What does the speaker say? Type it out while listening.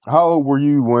How old were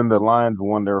you when the Lions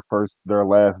won their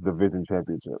last division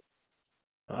championship?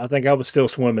 I think I was still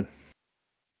swimming.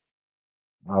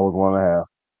 I was 1.5.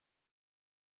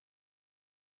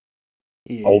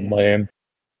 Old Yeah. man.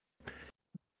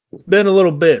 Been a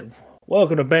little bit.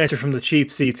 Welcome to Banter from the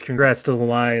Cheap Seats. Congrats to the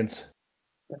Lions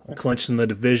on clinching the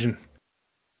division.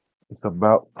 It's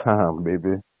about time,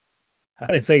 baby. I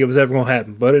didn't think it was ever going to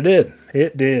happen, but it did.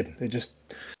 It did. It just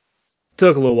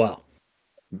took a little while.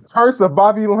 Curse of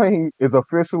Bobby Lane is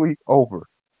officially over.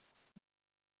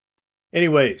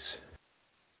 Anyways,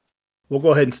 we'll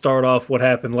go ahead and start off what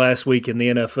happened last week in the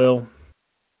NFL.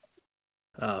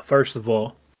 First of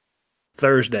all,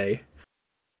 Thursday,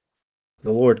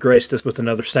 the Lord graced us with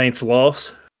another Saints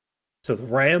loss. So the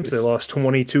Rams, they lost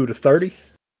 22-30.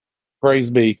 Praise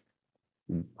be.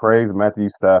 Praise Matthew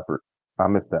Stafford. I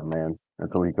miss that man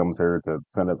until he comes here to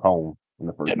send us home in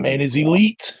the first. That man is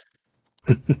elite.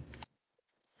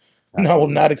 And I will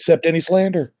not accept any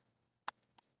slander.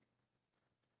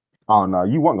 Oh no,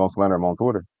 you weren't gonna slander him on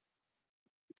Twitter.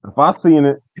 If I seen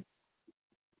it,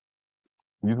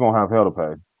 you're gonna have hell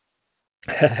to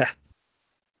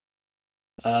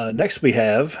pay. Next we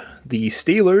have the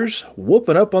Steelers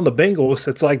whooping up on the Bengals.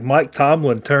 It's like Mike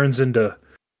Tomlin turns into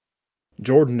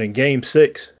Jordan in Game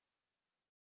 6.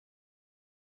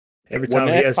 Every time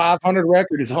when he that has 500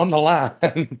 record is on the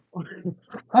line.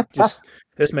 just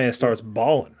this man starts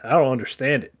balling. I don't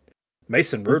understand it.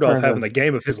 Mason Rudolph having the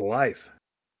game of his life.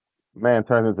 Man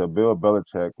turns into Bill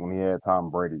Belichick when he had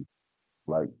Tom Brady.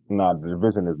 Like, nah, the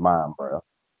division is mine, bro.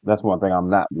 That's one thing I'm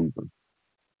not losing.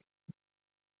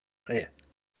 Man.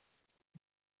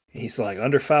 He's like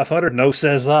under 500, no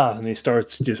says and he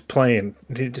starts just playing,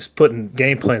 just putting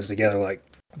game plans together. Like,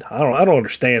 I don't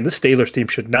understand. This Steelers team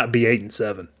should not be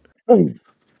 8-7.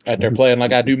 Out there playing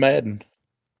like I do Madden.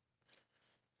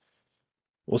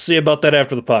 We'll see about that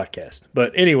after the podcast.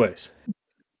 But anyways,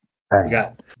 we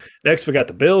got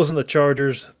the Bills and the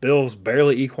Chargers. Bills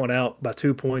barely equaling out by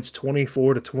 2 points,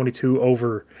 24-22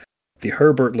 over the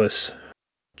Herbertless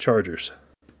Chargers.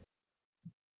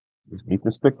 Eat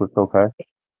the stick was okay.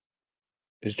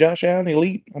 Is Josh Allen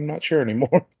elite? I'm not sure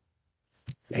anymore.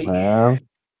 Man.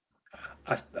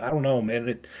 I don't know,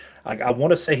 man. I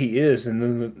want to say he is, and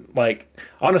then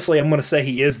honestly, I'm going to say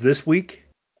he is this week,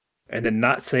 and then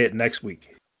not say it next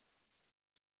week.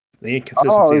 The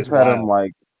inconsistency is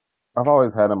wild. I've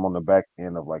always had him on the back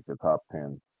end of like the top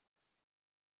 10.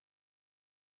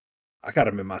 I got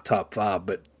him in my top 5,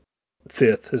 but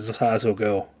 5th is as high as he'll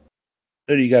go.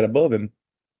 Who do you got above him?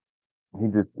 He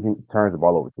turns the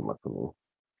ball over too much for me.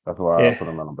 That's why I put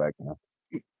him on the back end.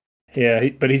 Yeah,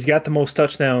 but he's got the most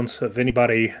touchdowns of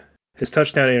anybody. His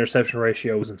touchdown to interception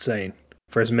ratio is insane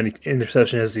for as many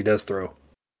interceptions as he does throw.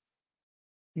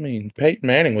 I mean, Peyton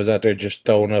Manning was out there just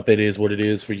throwing up it is what it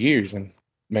is for years, and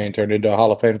man turned into a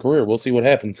Hall of Fame career. We'll see what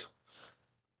happens.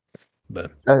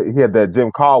 But he had that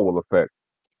Jim Caldwell effect.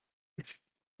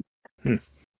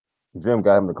 Jim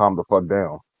got him to calm the fuck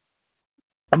down.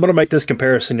 I'm going to make this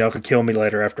comparison. Y'all can kill me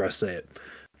later after I say it.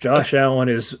 Josh Allen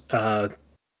is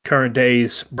current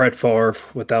days Brett Favre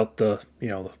without the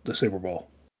Super Bowl.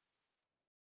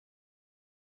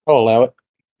 I'll allow it.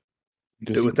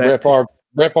 Do with that.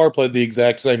 Brett Favre played the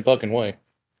exact same fucking way.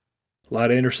 A lot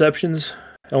of interceptions.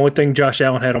 The only thing Josh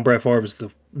Allen had on Brett Favre was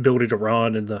the ability to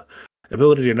run and the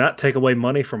ability to not take away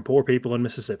money from poor people in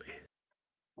Mississippi.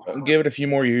 Give it a few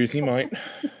more years, he might. Or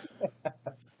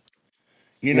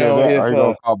you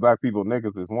gonna call black people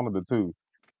niggas? It's one of the two.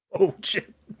 Oh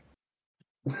shit!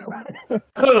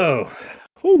 Oh,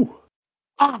 whew.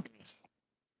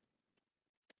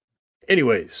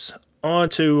 Anyways, on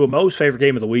to Mo's favorite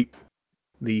game of the week.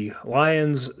 The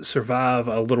Lions survive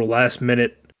a little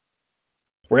last-minute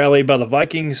rally by the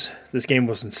Vikings. This game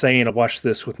was insane. I watched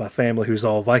this with my family, who's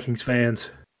all Vikings fans.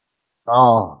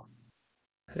 Oh,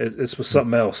 it was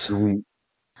something else. Sweet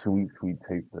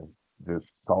taste,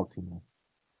 just saltiness.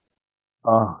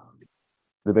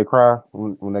 Did they cry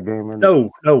when that game ended?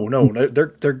 No.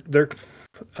 They're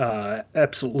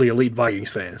absolutely elite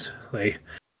Vikings fans.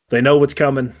 They know what's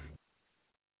coming.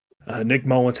 Nick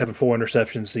Mullins having 4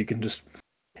 interceptions, so you can just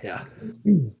See,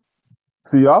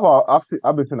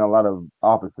 I've been seeing a lot of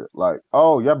opposite. Like,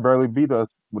 oh, y'all barely beat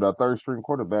us with our third string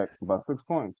quarterback by 6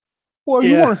 points. Well,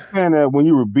 you weren't saying that when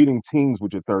you were beating teams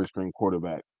with your third string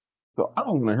quarterback. So I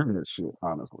don't want to hear that shit,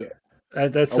 honestly.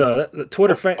 That's the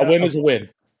Twitter fan. A win is a win.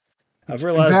 I've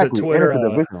realized that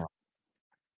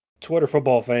Twitter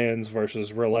football fans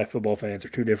versus real life football fans are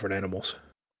two different animals.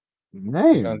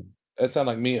 That sounds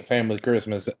like me at family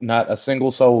Christmas. Not a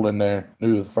single soul in there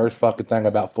knew the first fucking thing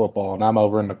about football, and I'm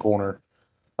over in the corner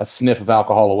a sniff of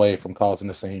alcohol away from causing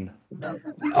a scene.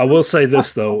 I will say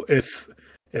this though: if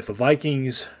the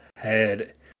Vikings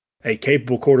had a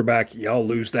capable quarterback, y'all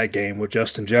lose that game with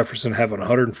Justin Jefferson having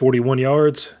 141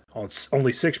 yards on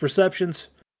only 6 receptions.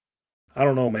 I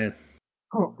don't know, man.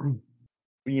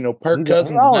 Kirk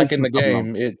Cousins back in the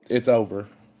game, it's over.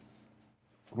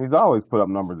 He's always put up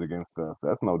numbers against us.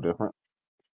 That's no different.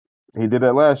 He did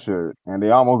that last year, and they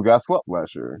almost got swept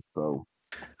last year. So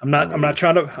I'm not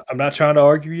trying to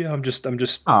argue you.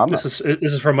 This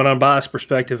is from an unbiased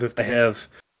perspective. If they have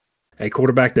a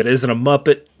quarterback that isn't a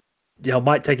muppet, y'all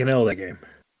might take an L that game.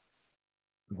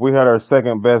 We had our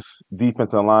second best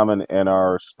defensive lineman and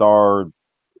our star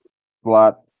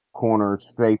slot corner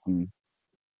safety.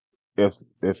 If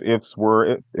it's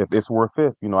were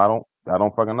fifth, I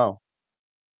don't fucking know.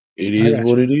 It is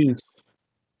what it is.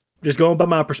 Just going by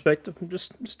my perspective,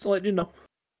 just to let you know.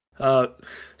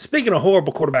 Speaking of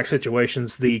horrible quarterback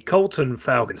situations, the Colts and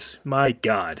Falcons. My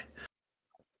God,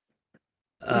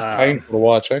 it's painful to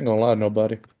watch. I ain't gonna lie to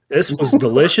nobody. This was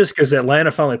delicious because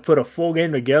Atlanta finally put a full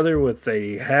game together with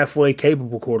a halfway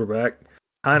capable quarterback.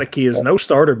 Heineke is no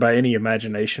starter by any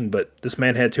imagination, but this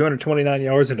man had 229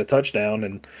 yards and a touchdown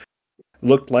and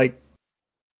looked like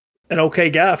an okay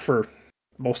guy for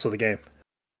most of the game.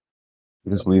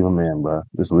 Just leave him in, bro.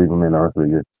 Just leave him in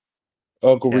Arthur.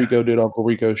 Uncle Rico did Uncle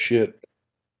Rico shit.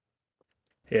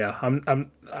 Yeah,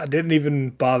 I didn't even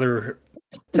bother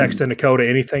texting Dakota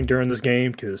anything during this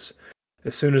game because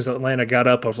as soon as Atlanta got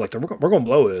up, I was like, we're going to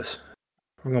blow this.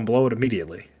 We're going to blow it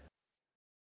immediately.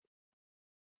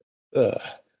 But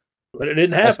it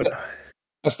didn't happen.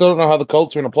 I still don't know how the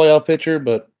Colts are in a playoff picture,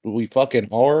 but we fucking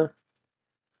are.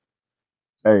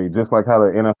 Hey, just like how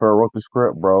the NFL wrote the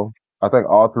script, bro. I think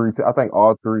all three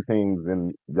teams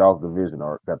in y'all's division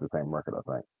got the same record. I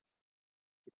think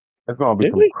it's going to be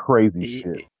some crazy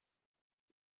shit.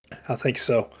 I think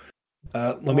so.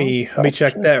 Let me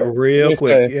check that real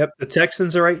quick. Yep, the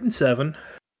Texans are 8-7,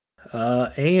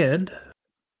 and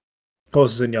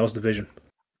closest in y'all's division.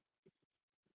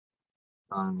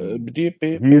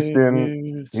 Houston,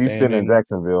 and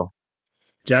Jacksonville.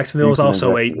 Jacksonville is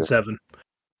also 8-7.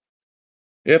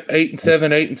 Yep,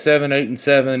 8-7, 8-7,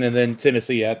 8-7, and then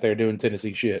Tennessee out there doing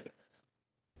Tennessee shit.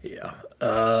 Yeah,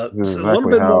 this is exactly a little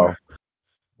bit more.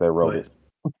 They wrote it.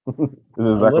 This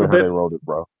is exactly how they wrote it,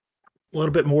 bro. A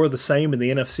little bit more of the same in the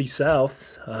NFC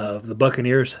South. The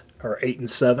Buccaneers are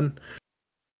 8-7.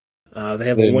 They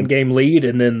have a 1-game lead,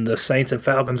 and then the Saints and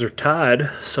Falcons are tied.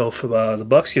 So if the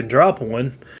Bucs can drop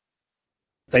one,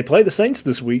 they play the Saints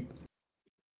this week.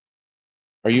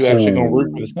 Are you actually going to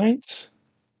root for the Saints?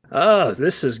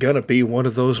 This is going to be one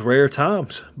of those rare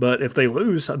times. But if they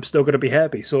lose, I'm still going to be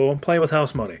happy. So I'm playing with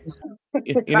house money.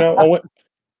 A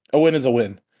win is a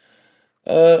win.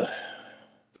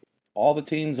 All the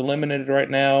teams eliminated right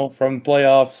now from the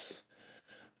playoffs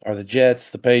are the Jets,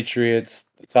 the Patriots,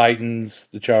 the Titans,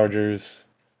 the Chargers,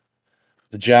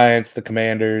 the Giants, the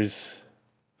Commanders,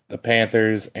 the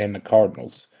Panthers, and the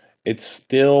Cardinals. It's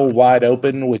still wide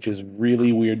open, which is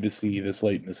really weird to see this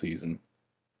late in the season.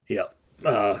 Yeah.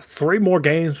 3 more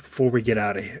games before we get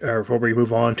out of here, or before we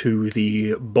move on to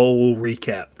the bowl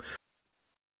recap.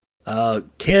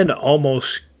 Ken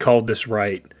almost called this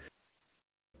right.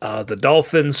 The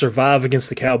Dolphins survive against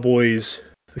the Cowboys.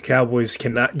 The Cowboys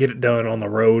cannot get it done on the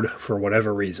road for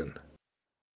whatever reason.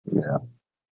 Yeah.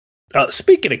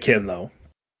 Speaking of Ken, though,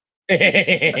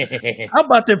 how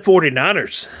about them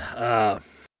 49ers?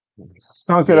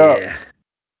 Stunk it up.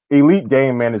 Elite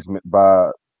game management by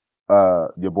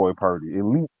your boy Purdy.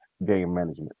 Elite game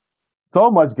management. So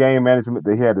much game management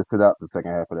that he had to sit out the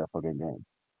second half of that fucking game.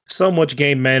 So much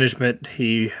game management,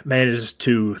 he managed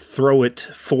to throw it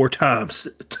 4 times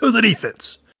to the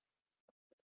defense.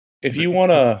 If you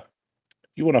want a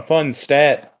fun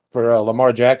stat for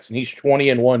Lamar Jackson, he's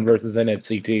 20-1 versus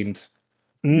NFC teams.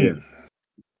 Yeah,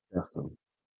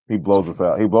 he blows us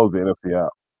out. He blows the NFC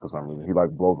out for some reason. He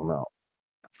blows them out.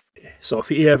 So if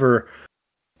he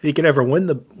can ever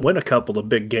win a couple of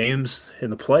big games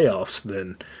in the playoffs,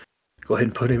 then go ahead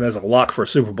and put him as a lock for a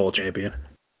Super Bowl champion.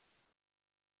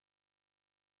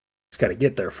 He's got to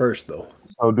get there first, though.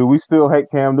 So do we still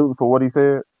hate Cam Newton for what he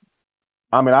said?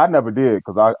 I mean, I never did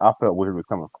because I felt where he was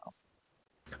coming from.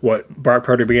 What, Brock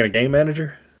Purdy being a game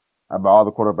manager? About all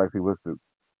the quarterbacks he listed.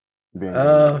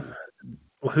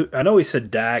 I know he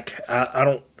said Dak. I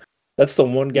don't. That's the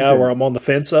one guy where I'm on the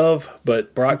fence of.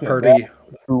 But Brock Purdy,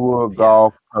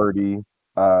 Golf, Purdy.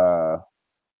 Who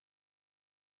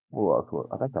else?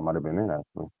 I think that might have been it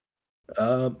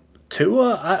actually.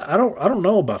 Tua. I don't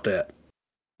know about that.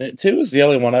 Tua is the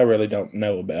only one I really don't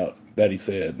know about that he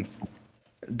said.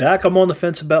 Dak, I'm on the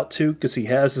fence about too because he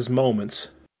has his moments.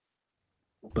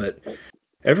 But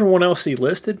everyone else he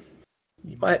listed,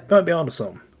 you might be onto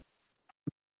something.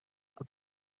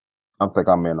 I think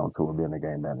I'm in on Tua being a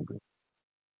game manager.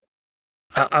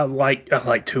 I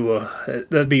like Tua.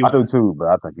 That'd be. I do too, but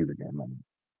I think he's a game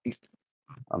manager.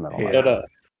 I'm not gonna lie. But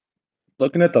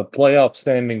looking at the playoff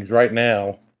standings right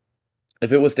now,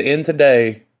 if it was to end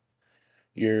today,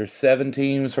 your 7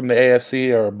 teams from the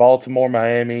AFC are Baltimore,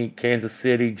 Miami, Kansas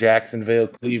City, Jacksonville,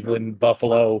 Cleveland,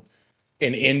 Buffalo,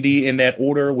 and Indy in that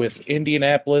order, with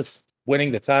Indianapolis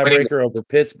winning the tiebreaker over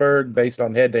Pittsburgh based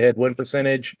on head-to-head win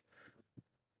percentage,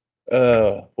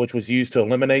 which was used to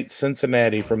eliminate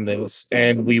Cincinnati from this.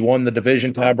 And we won the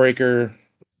division tiebreaker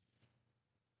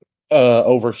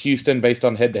over Houston based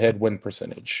on head-to-head win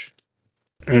percentage.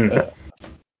 The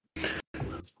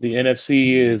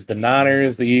NFC is the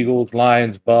Niners, the Eagles,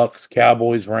 Lions, Bucks,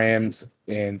 Cowboys, Rams,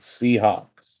 and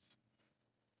Seahawks,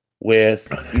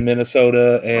 with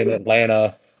Minnesota and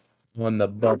Atlanta on the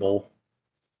bubble.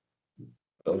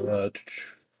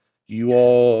 You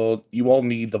all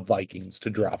need the Vikings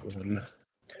to drop one.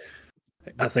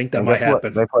 I think that might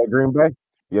happen. They play Green Bay.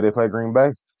 Yeah, they play Green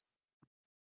Bay.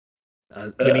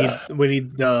 We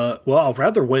need. Well, I'd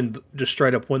rather just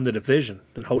straight up win the division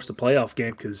and host a playoff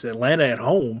game, because Atlanta at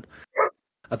home,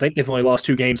 I think they've only lost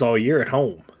 2 games all year at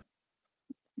home.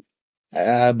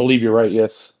 I believe you're right.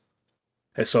 Yes.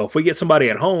 And so if we get somebody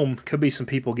at home, could be some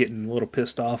people getting a little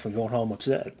pissed off and going home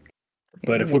upset.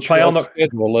 But if we play on the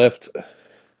schedule left,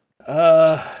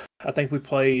 I think we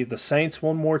play the Saints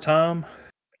one more time,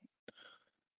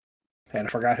 and I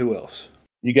forgot who else.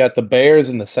 You got the Bears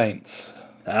and the Saints.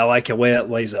 I like the way that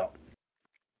lays out.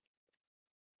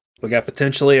 We got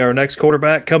potentially our next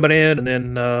quarterback coming in, and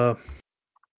then the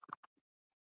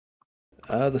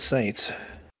Saints.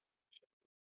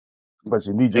 But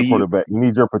you need your quarterback. You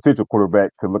need your potential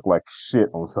quarterback to look like shit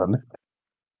on Sunday.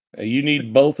 You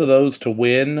need both of those to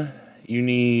win. You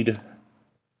need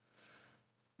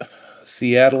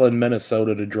Seattle and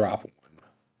Minnesota to drop one.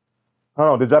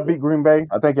 Oh, did y'all beat Green Bay?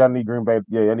 I think y'all need Green Bay.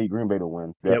 Yeah, I need Green Bay to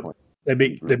win. Definitely. Yep. They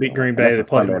beat Green Bay. They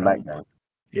played Sunday night game.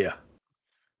 Yeah.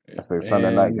 That's a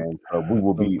Sunday night game. So we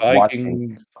will be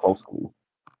watching closely.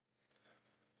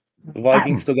 The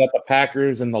Vikings still got the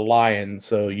Packers and the Lions,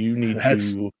 so you need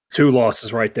to 2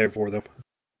 losses right there for them.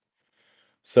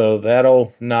 So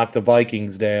that'll knock the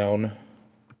Vikings down.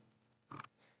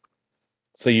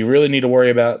 So you really need to worry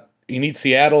about, you need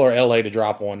Seattle or LA to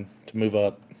drop one to move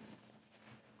up.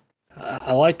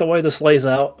 I like the way this lays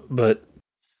out, but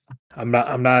I'm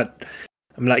not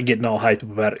getting all hyped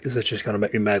about it, because it's just going to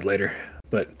make me mad later.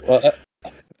 But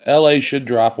LA should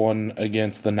drop one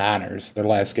against the Niners, their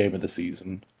last game of the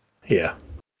season. Yeah.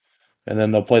 And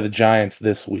then they'll play the Giants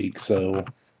this week, so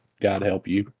God help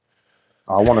you.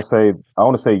 I want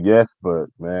to say yes, but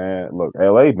man, look,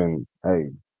 LA been,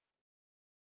 hey.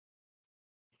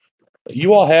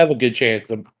 You all have a good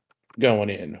chance of going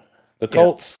in. The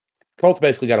Colts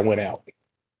basically got to win out.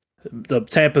 The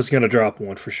Tampa's going to drop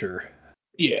one for sure.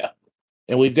 Yeah.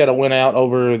 And we've got to win out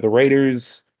over the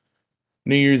Raiders,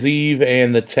 New Year's Eve,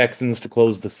 and the Texans to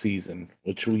close the season,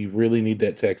 which we really need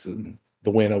the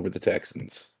win over the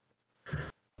Texans.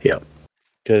 Yep.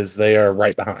 Because they are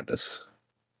right behind us.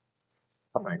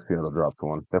 I think Seattle dropped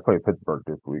one. They play Pittsburgh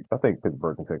this week. I think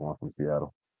Pittsburgh can take one from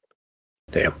Seattle.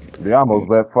 Damn. They almost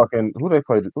let fucking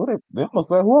they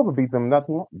almost let whoever beat them not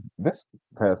too long, this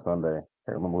past Sunday. I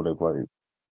can't remember who they played.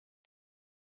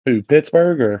 Who,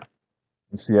 Pittsburgh or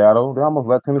Seattle? They almost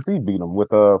let Tennessee beat them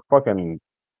with a fucking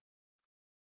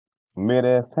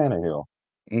mid-ass Tannehill.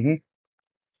 Mm-hmm.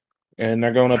 And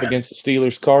they're going up against the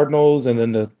Steelers, Cardinals, and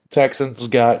then the Texans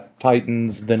got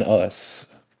Titans, then us.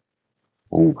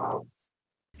 Ooh.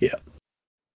 Yeah.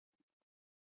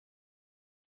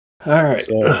 All right.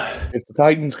 So if the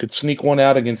Titans could sneak one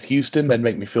out against Houston, that'd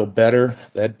make me feel better.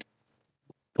 That'd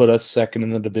put us second in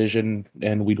the division,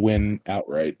 and we'd win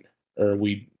outright. Or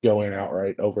we'd go in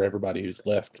outright over everybody who's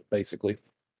left, basically.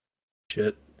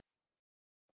 Shit.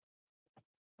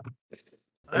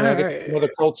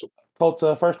 Another Colts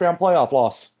first-round playoff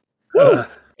loss. Hey,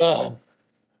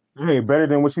 better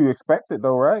than what you expected,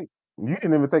 though, right? You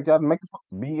didn't even think y'all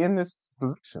be in this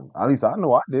position. At least I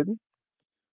know I didn't.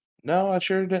 No, I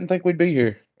sure didn't think we'd be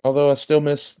here. Although I still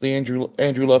miss the Andrew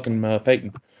Luck and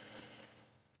Peyton.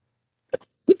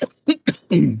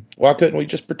 Why couldn't we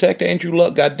just protect Andrew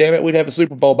Luck? God damn it, we'd have a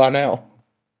Super Bowl by now.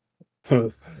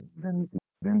 Then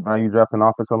now you dropping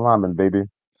offensive lineman, baby.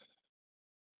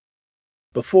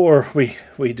 Before we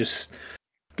just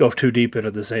go too deep into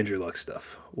this Andrew Luck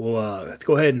stuff, well, let's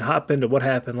go ahead and hop into what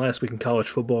happened last week in college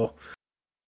football.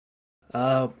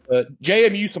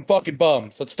 JMU some fucking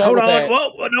bums. Let's start with that.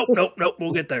 Whoa, nope.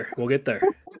 We'll get there.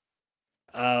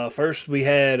 First, we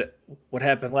had what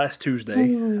happened last Tuesday.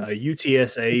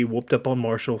 UTSA whooped up on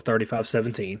Marshall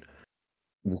 35-17.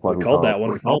 Just like We called that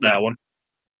one.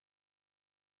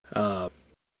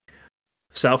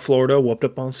 South Florida whooped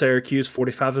up on Syracuse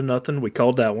 45-0. We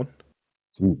called that one.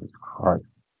 Jesus Christ.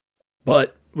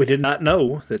 But we did not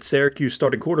know that Syracuse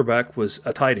starting quarterback was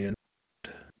a tight end.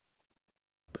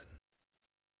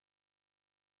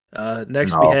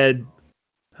 Next, we had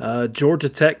Georgia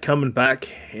Tech coming back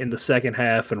in the second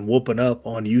half and whooping up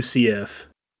on UCF.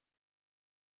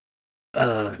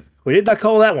 We did not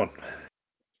call that one.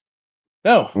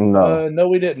 No, No.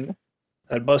 we didn't.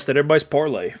 That busted everybody's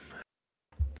parlay.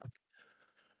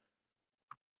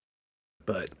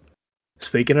 But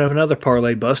speaking of another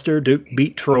parlay buster, Duke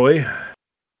beat Troy.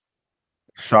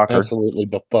 Shocker. Absolutely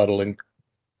befuddling.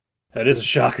 That is a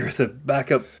shocker. The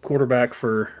backup quarterback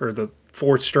or the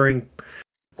fourth string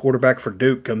quarterback for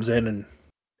Duke comes in and.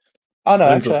 Oh no,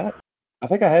 actually, I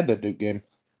think I had that Duke game.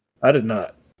 I did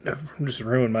not. I'm just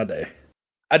ruined my day.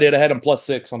 I did. I had him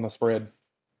 +6 on the spread.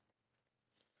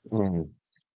 Mm.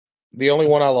 The only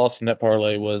one I lost in that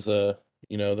parlay was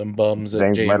them bums at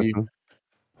James JMU. Madison.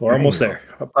 We're almost there.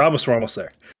 I promise we're almost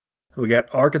there. We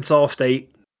got Arkansas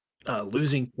State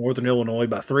losing Northern Illinois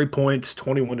by 3 points,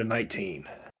 21-19.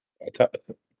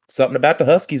 Something about the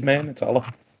Huskies, man. That's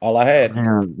all I had.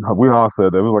 Yeah, we all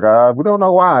said that. We were like, we don't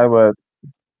know why, but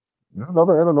there's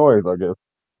another Illinois, I guess.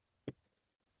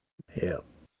 Yeah.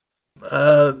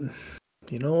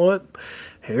 You know what?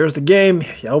 Here's the game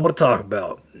y'all want to talk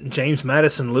about. James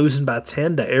Madison losing by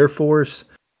 10 to Air Force.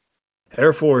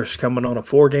 Air Force coming on a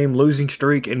 4-game losing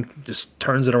streak and just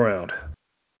turns it around.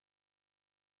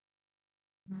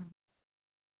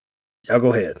 Y'all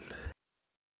go ahead.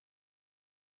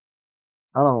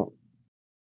 I don't.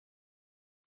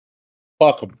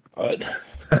 Fuck them. I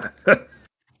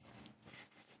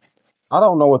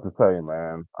don't know what to say,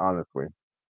 man. Honestly,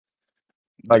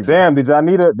 like, damn, did y'all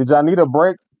need a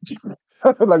break?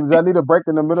 Like, did y'all need a break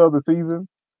in the middle of the season?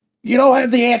 You don't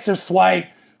have the answer, Sway.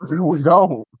 We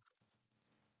don't.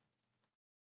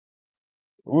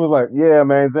 We were like, yeah,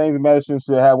 man, James Madison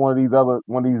should have one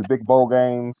of these big bowl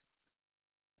games.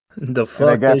 The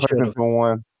fuck they they should have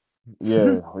won.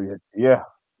 Yeah, yeah,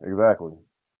 exactly.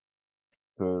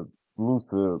 To lose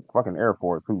to fucking Air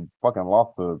Force, who fucking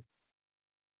lost to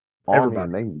Army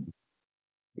and Navy.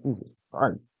 Jesus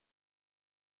Christ.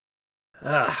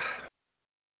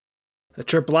 The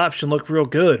triple option looked real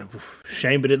good.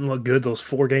 Shame it didn't look good those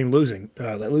 4-game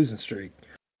that losing streak.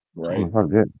 Right.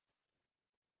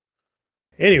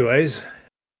 Anyways.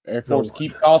 Air Force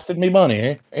keep costing me money,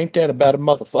 eh? Ain't that about a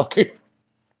motherfucker?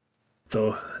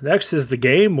 So next is the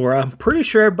game where I'm pretty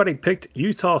sure everybody picked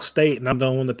Utah State, and I'm the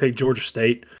only one that picked Georgia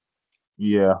State.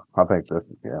 Yeah, I think this.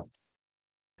 Yeah.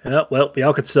 Well,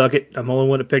 y'all could suck it. I'm the only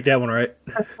one that picked that one right.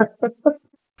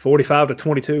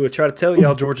 45-22. I tried to tell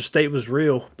y'all Georgia State was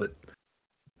real, but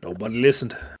nobody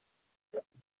listened.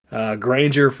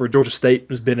 Granger for Georgia State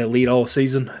has been elite all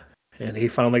season, and he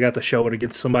finally got to show it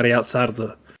against somebody outside of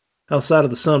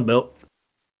the Sun Belt.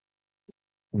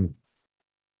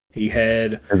 He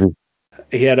had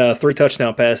 3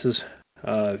 touchdown passes.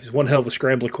 He's one hell of a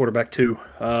scrambler quarterback too.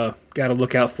 Got to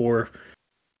look out for.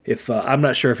 If I'm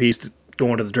not sure if he's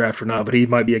going to the draft or not, but he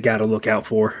might be a guy to look out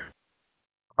for.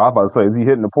 I was about to say, is he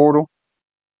hitting the portal?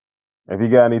 If he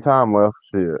got any time left,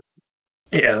 shit.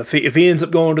 Yeah, if he ends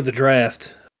up going to the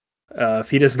draft,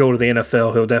 if he doesn't go to the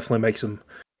NFL, he'll definitely make some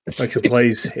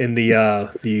plays in the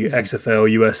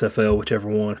XFL, USFL, whichever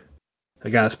one. The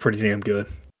guy's pretty damn good.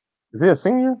 Is he a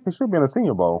senior? He should be in a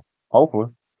Senior Bowl. Hopefully.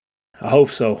 I hope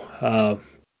so.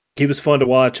 He was fun to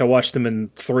watch. I watched him in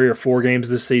 3 or 4 games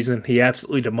this season. He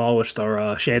absolutely demolished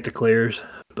our Chanticleers,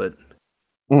 but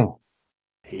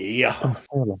yeah.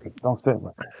 Don't say it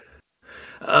like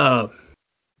that.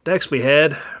 Next we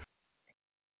had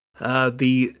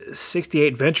the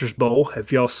 68 Ventures Bowl.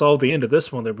 If y'all saw the end of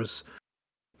this one,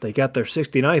 they got their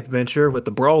 69th venture with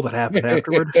the brawl that happened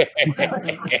afterward. He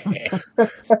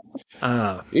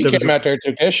came out there and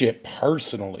took that shit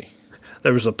personally.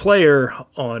 There was a player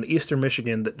on Eastern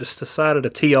Michigan that just decided to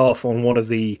tee off on one of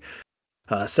the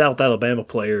South Alabama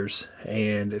players.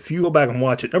 And if you go back and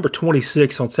watch it, number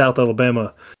 26 on South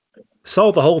Alabama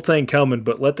saw the whole thing coming,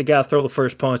 but let the guy throw the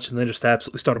first punch and then just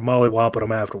absolutely started mollywopping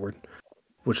him afterward,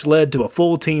 which led to a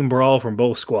full team brawl from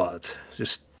both squads.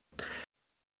 Just,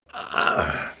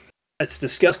 it's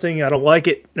disgusting. I don't like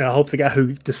it. And I hope the guy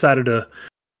who decided to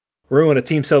ruin a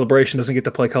team celebration doesn't get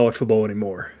to play college football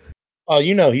anymore. Oh,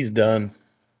 you know he's done.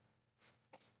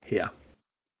 Yeah.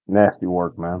 Nasty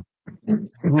work, man.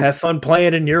 Have fun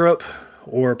playing in Europe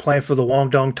or playing for the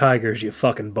Guangdong Tigers, you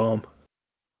fucking bum.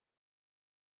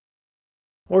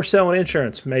 Or selling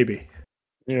insurance, maybe.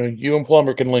 You and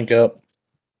Plumber can link up.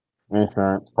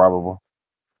 Insurance, probable.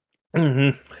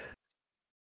 Mm-hmm.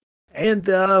 And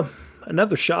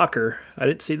another shocker. I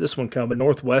didn't see this one coming.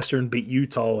 Northwestern beat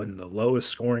Utah in the lowest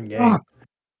scoring game.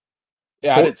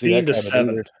 Yeah, I didn't see that 14-7.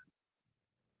 either.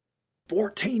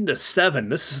 14-7.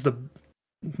 This is the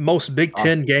most Big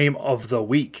Ten game of the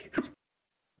week.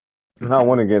 And I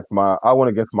went against my gut.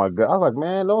 I was like,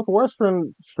 man,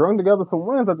 Northwestern strung together some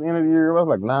wins at the end of the year. I was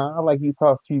like, nah, I like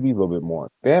Utah's TV a little bit more.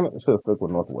 Damn it, should have stuck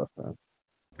with Northwestern.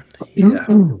 Yeah.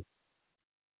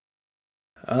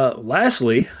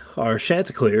 Lastly, our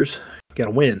Chanticleers got a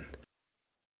win.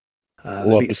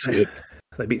 They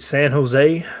beat San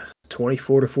Jose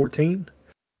 24-14.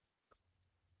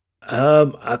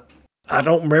 I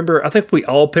don't remember. I think we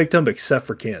all picked them except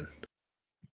for Ken.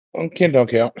 Ken don't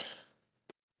count.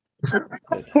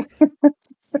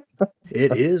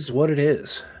 It is what it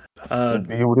is.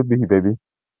 Be what it be, baby.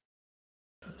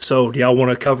 So, do y'all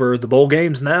want to cover the bowl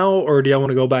games now, or do y'all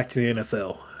want to go back to the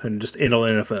NFL and just end on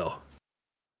NFL?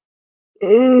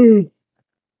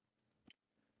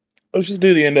 Let's just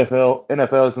do the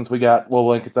NFL since we got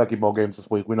Louisville and Kentucky bowl games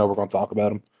this week. We know we're going to talk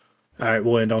about them. All right,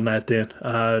 we'll end on that then.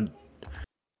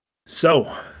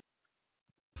 So,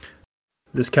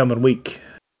 this coming week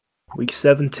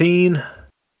 17,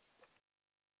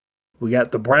 we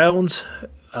got the Browns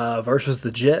versus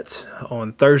the Jets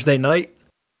on Thursday night.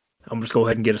 I'm just go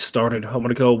ahead and get us started. I'm going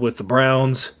to go with the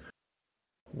Browns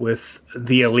with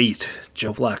the elite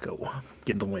Joe Flacco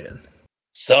getting the win.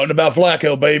 Something about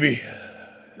Flacco, baby.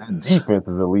 That defense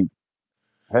is elite.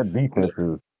 That defense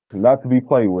is not to be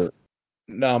played with.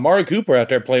 No, Amari Cooper out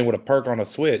there playing with a perk on a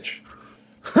switch.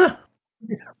 How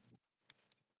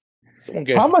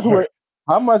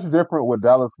much different would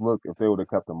Dallas look if they would have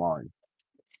kept Amari?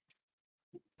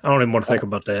 I don't even want to think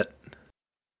about that.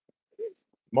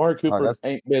 Amari Cooper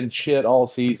ain't been shit all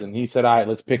season. He said, all right,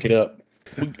 let's pick it up.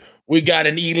 We got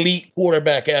an elite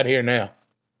quarterback out here now.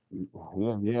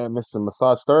 Yeah, Mr.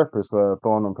 Massage Therapist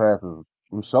throwing them passes.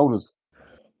 Them shoulders.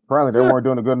 Apparently they weren't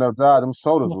doing a good enough job. Them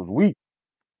shoulders was weak.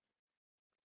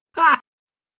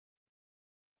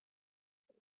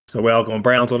 So we all going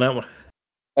Browns on that one?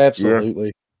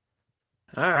 Absolutely.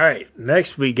 Yeah. All right.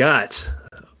 Next we got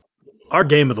our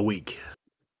game of the week.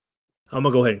 I'm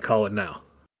going to go ahead and call it now.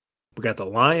 We got the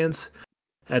Lions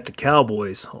at the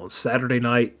Cowboys on Saturday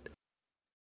night.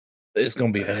 It's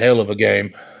going to be a hell of a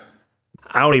game.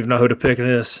 I don't even know who to pick in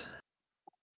this.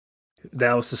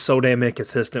 Dallas is so damn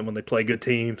inconsistent when they play good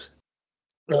teams.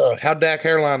 How'd Dak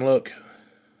hairline look?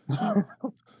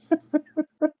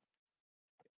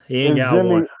 He ain't got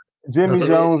one. Jimmy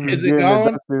Jones is it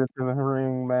gone? To the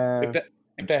ring, man.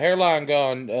 If the hairline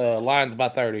gone, Lions by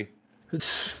 30.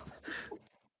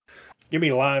 Give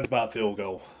me Lions by field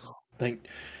goal. I think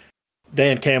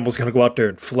Dan Campbell's going to go out there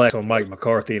and flex on Mike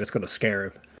McCarthy, and it's going to scare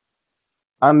him.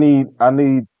 I need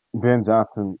Ben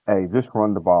Johnson. Hey, just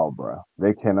run the ball, bro.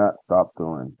 They cannot stop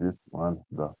throwing. Just run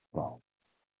the ball.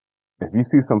 If you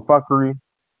see some fuckery,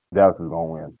 Dallas is going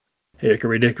to win.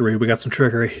 Hickory dickory, we got some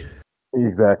trickery.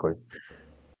 Exactly.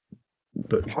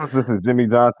 But this is Jimmy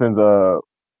Johnson's.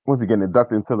 Was he getting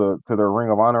inducted into the Ring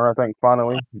of Honor? I think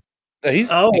finally. He's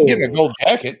getting a gold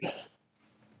jacket.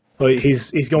 Well,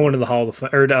 he's going to the Hall of Fame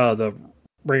or the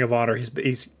Ring of Honor.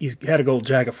 He's had a gold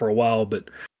jacket for a while, but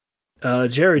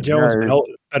Jerry Jones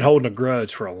been holding a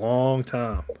grudge for a long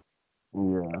time.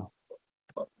 Yeah.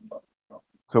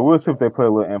 So we'll see if they play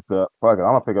a little amped up. Fuck it,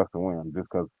 I'm gonna pick us to win just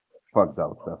because fuck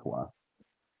Dallas. That's why.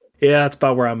 Yeah, that's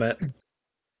about where I'm at.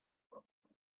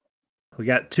 We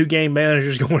got two game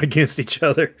managers going against each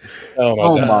other.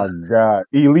 Oh my god.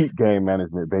 Elite game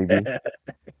management, baby.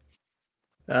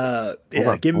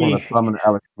 Give me summon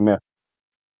Alex Smith.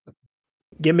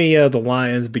 Give me the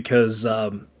Lions because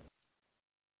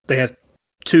they have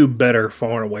two better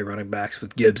far and away running backs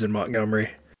with Gibbs and Montgomery.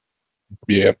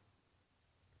 Yeah.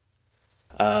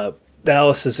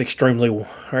 Dallas is extremely,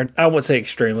 or I wouldn't say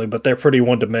extremely, but they're pretty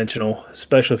one-dimensional,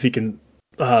 especially if you can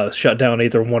shut down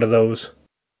either one of those.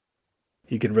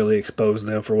 You can really expose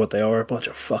them for what they are, a bunch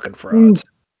of fucking frauds.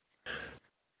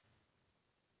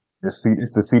 It's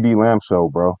the CD Lamb show,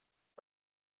 bro.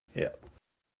 Yeah.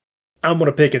 I'm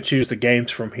gonna pick and choose the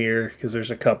games from here because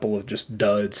there's a couple of just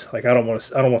duds. Like I don't want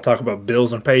to talk about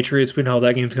Bills and Patriots. We know how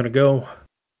that game's gonna go.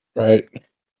 Right.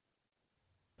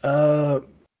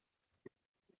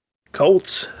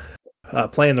 Colts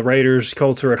playing the Raiders.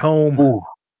 Colts are at home. Ooh.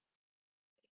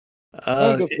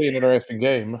 I think it'll be an interesting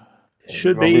game.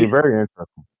 Should be very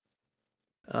interesting.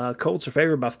 Colts are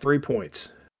favored by 3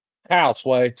 points.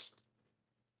 Houseway.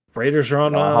 Raiders are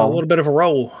on a little bit of a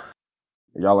roll.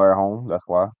 Y'all are at home. That's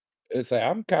why.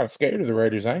 I'm kind of scared of the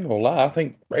Raiders. I ain't gonna lie. I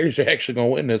think Raiders are actually gonna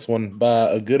win this one by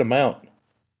a good amount.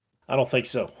 I don't think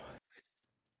so.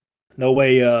 No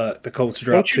way. The Colts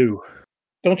drop two.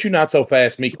 Don't you not so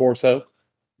fast, me Corso?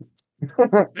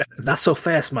 Not so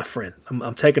fast, my friend.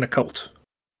 I'm taking a Colts.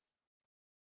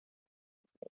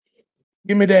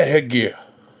 Give me that headgear.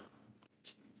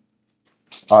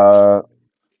 Yeah,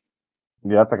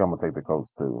 I think I'm gonna take the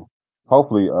Colts too.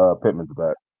 Hopefully, Pittman's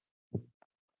back.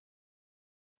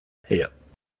 Yeah.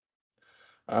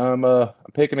 I'm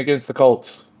picking against the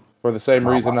Colts for the same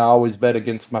reason I always bet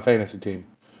against my fantasy team.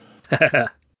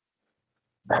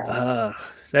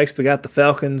 Next, we got the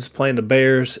Falcons playing the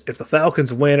Bears. If the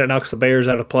Falcons win, it knocks the Bears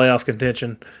out of playoff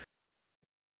contention,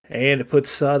 and it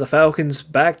puts the Falcons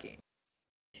back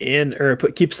in, or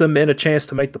keeps them in a chance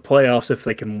to make the playoffs if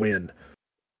they can win.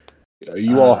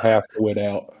 You all have to win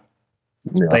out.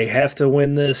 They have to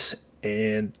win this,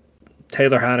 and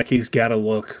Taylor Heineke's got to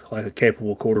look like a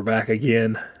capable quarterback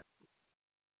again.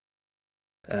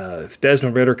 If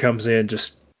Desmond Ridder comes in,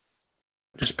 just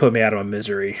put me out of my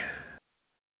misery.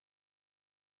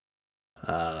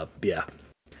 Yeah.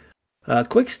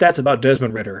 Quick stats about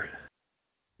Desmond Ridder.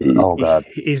 Oh God,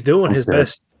 He's doing his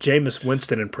best Jameis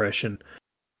Winston impression.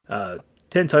 10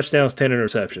 touchdowns, 10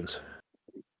 interceptions.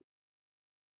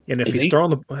 And if he's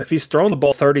throwing the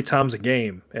ball 30 times a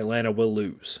game, Atlanta will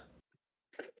lose.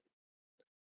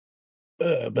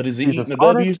 But is he eating the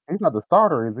W's? He's not the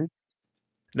starter, is he?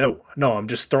 No, I'm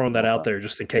just throwing that out there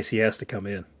just in case he has to come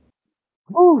in.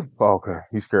 Ooh, okay,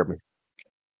 he scared me.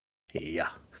 Yeah.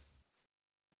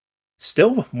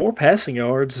 Still more passing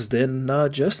yards than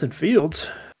Justin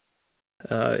Fields.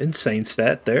 Insane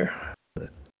stat there.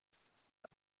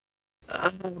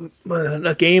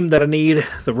 A game that I need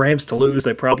the Rams to lose.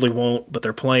 They probably won't, but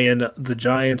they're playing the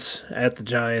Giants at the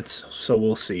Giants, so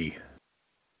we'll see.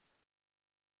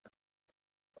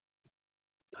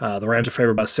 The Rams are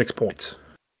favored by 6 points.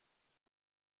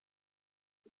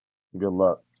 Good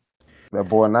luck. That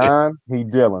boy 9, he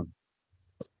dealing.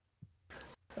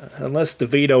 Unless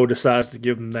DeVito decides to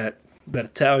give him that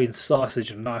Italian sausage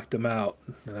and knock them out,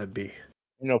 then I'd be.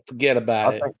 Forget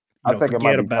about it. I think it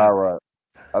might be Tyrod.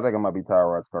 I think it might be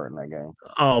Tyrod starting that game.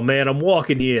 Oh man, I'm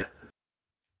walking here.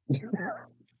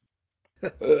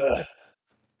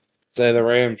 Say the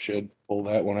Rams should pull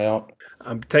that one out.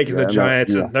 I'm taking the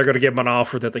Giants, and they're going to give them an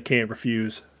offer that they can't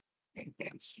refuse.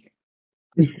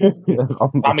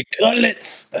 I'm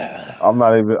cutlets. I'm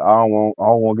not even. I don't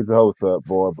want to get your hopes up,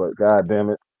 boy. But god damn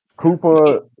it,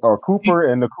 Cooper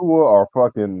and Nakua are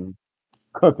fucking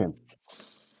cooking.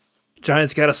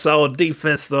 Giants got a solid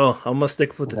defense, though. I'm gonna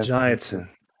stick with the Giants.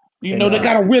 They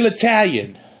got a real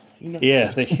Italian.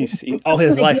 Yeah, all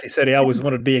his life he said he always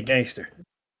wanted to be a gangster.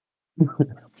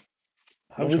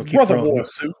 His brother wore a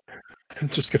suit. I'm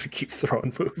just gonna keep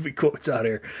throwing movie quotes out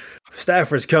here.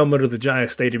 Stafford's coming to the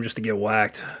Giants Stadium just to get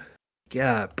whacked.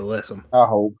 God bless him. I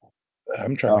hope.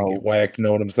 I'm trying to get whacked. You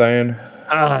know what I'm saying?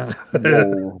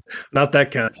 Not that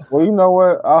kind. Well, you know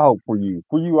what? I hope for you.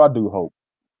 For you, I do hope.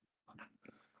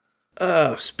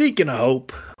 Speaking of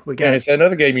hope, we got it's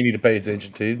another game you need to pay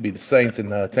attention to. It'd be the Saints in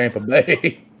Tampa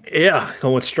Bay. Yeah,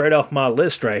 going straight off my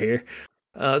list right here.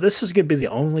 This is going to be the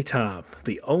only time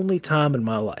in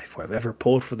my life where I've ever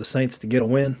pulled for the Saints to get a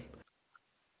win,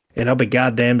 and I'll be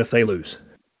goddamned if they lose.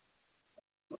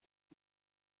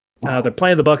 They're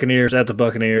playing the Buccaneers at the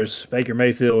Buccaneers. Baker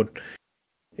Mayfield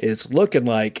is looking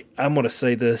like, I'm going to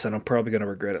say this, and I'm probably going to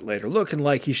regret it later, looking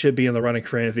like he should be in the running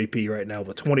for MVP right now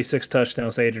with 26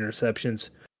 touchdowns, 8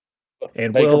 interceptions,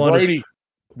 and well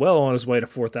on his way to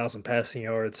 4,000 passing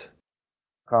yards.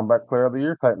 Comeback player of the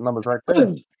year type numbers right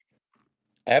there.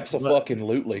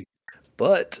 Absolutely.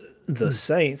 But the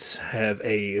Saints have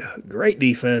a great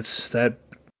defense that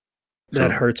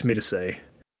hurts me to say.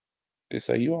 They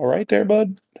say, you all right there,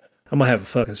 bud? I'm going to have a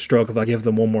fucking stroke if I give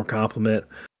them one more compliment.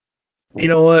 You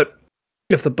know what?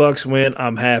 If the Bucks win,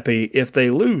 I'm happy. If they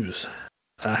lose,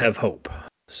 I have hope.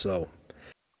 So,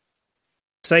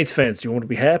 Saints fans, do you want to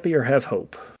be happy or have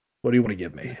hope? What do you want to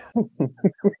give me?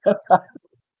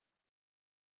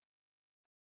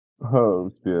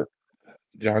 Oh, shit.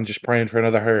 I'm just praying for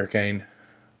another hurricane.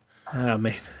 I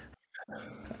mean,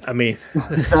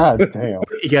 God damn.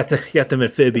 You got them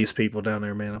amphibious people down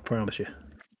there, man. I promise you.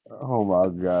 Oh my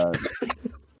God.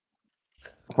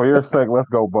 For your sake, let's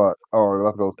go Buck, or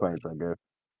let's go Saints, I guess.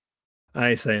 I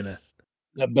ain't saying that.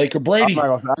 That Baker Brady.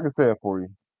 I can say it for you.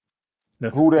 No,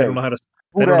 who they don't know how to.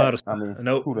 They don't know how to.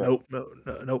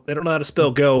 Nope. They don't know how to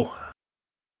spell go.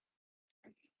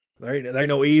 There ain't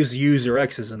no E's, U's, or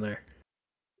X's in there.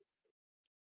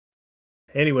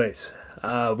 Anyways,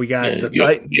 we got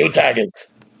the Yo Tigers.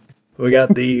 We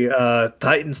got the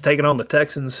Titans taking on the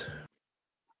Texans.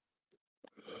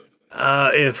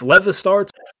 If Levis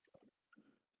starts,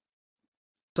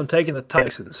 I'm taking the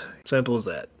Texans. Simple as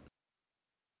that.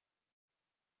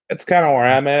 That's kind of where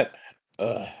I'm at.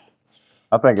 I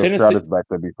think if Stroud is back,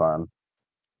 they'll be fine.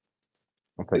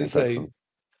 I'm taking Texans.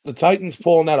 The Titans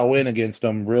pulling out a win against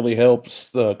them really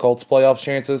helps the Colts' playoff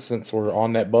chances since we're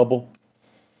on that bubble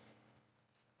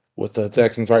with the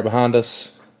Texans right behind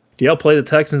us. Do y'all play the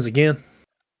Texans again?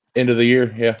 End of the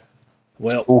year, yeah.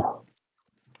 Well,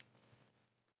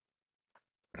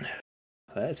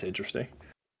 that's interesting.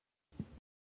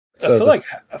 So I feel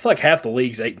like half the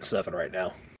league's 8-7 right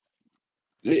now.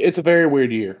 It's a very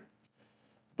weird year,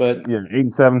 but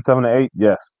 8-7, 7-8,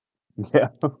 yes, yeah.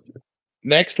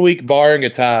 Next week, barring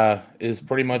a tie, is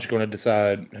pretty much going to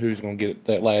decide who's going to get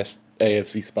that last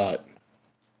AFC spot,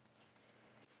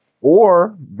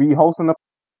 or be hosting a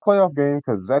playoff game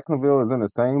because Jacksonville is in the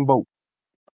same boat.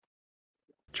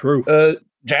 True.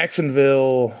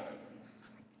 Jacksonville's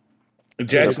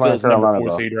number 4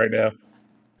 seed right now.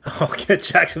 Okay,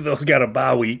 Jacksonville's got a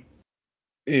bye week.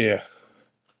 Yeah.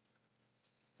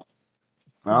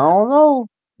 I don't know.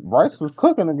 Bryce was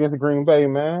cooking against Green Bay,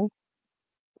 man.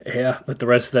 Yeah, but the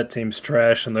rest of that team's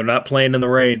trash, and they're not playing in the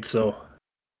rain. So,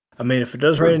 I mean, if it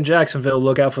does rain in Jacksonville,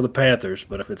 look out for the Panthers.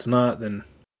 But if it's not, then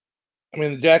I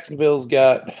mean, the Jacksonville's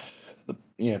got the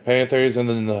Panthers, and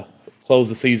then close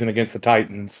the season against the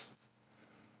Titans.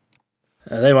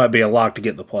 They might be a lock to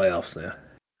get in the playoffs then.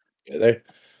 Yeah,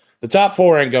 the top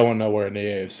 4 ain't going nowhere in the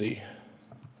AFC.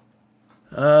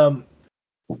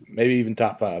 Maybe even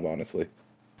top 5, honestly.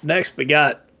 Next, we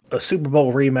got a Super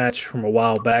Bowl rematch from a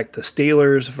while back, the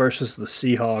Steelers versus the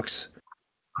Seahawks.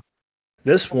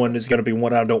 This one is going to be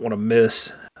one I don't want to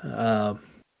miss,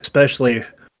 especially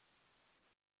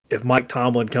if Mike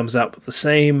Tomlin comes out with the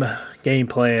same game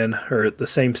plan or the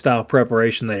same style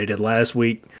preparation that he did last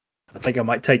week. I think I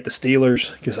might take the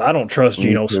Steelers because I don't trust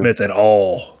Geno Smith at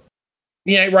all.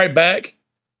 He ain't right back.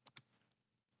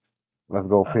 Let's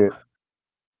go, Pitt.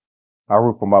 I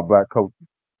root for my black coach.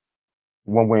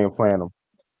 One way in playing them.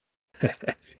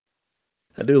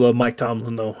 I do love Mike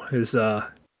Tomlin though.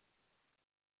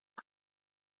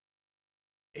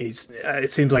 It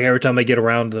seems like every time they get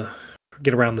around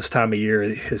this time of year,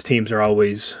 his teams are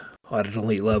always at an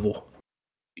elite level.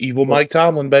 Evil Mike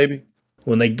Tomlin, baby.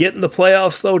 When they get in the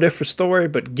playoffs, though, different story.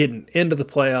 But getting into the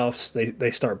playoffs,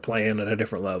 they start playing at a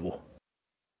different level.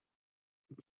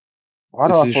 Why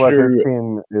do I feel like this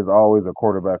team is always a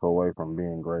quarterback away from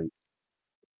being great?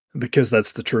 Because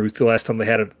that's the truth. The last time they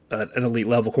had an elite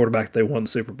level quarterback, they won the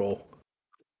Super Bowl.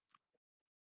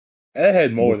 They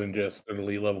had more than just an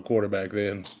elite level quarterback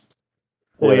then.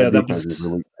 Well, yeah, that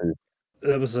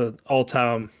was an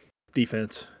all-time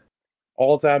defense.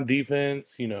 All-time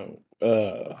defense,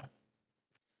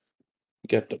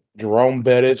 get the Jerome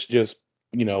Bettis, just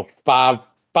 5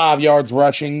 yards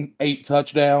rushing, 8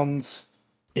 touchdowns.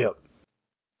 Yep.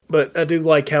 But I do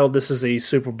like how this is a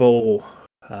Super Bowl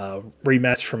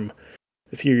rematch from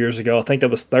a few years ago. I think that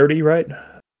was 30, right?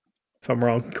 If I'm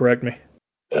wrong, correct me.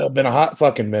 Been a hot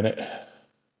fucking minute. That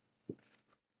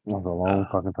was a long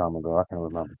fucking time ago. I can't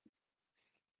remember.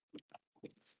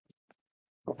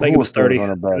 I think it was 30.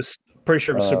 I was pretty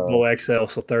sure it was Super Bowl XL,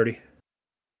 so 30. It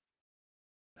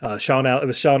was Sean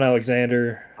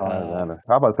Alexander. How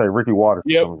about to say Ricky Waters?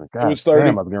 Yep, it was 30.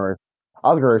 Damn, I was getting ready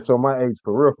to show my age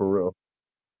for real.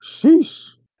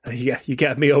 Sheesh. Yeah, you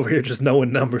got me over here just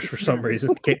knowing numbers for some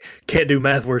reason. Can't do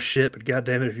math worth shit, but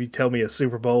goddamn it, if you tell me a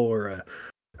Super Bowl or a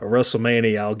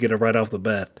WrestleMania, I'll get it right off the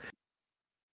bat.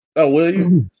 Oh, will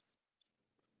you?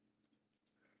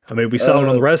 I mean, we saw it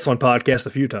on the wrestling podcast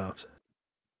a few times.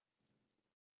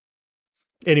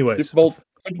 Anyways. Super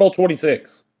Bowl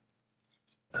 26.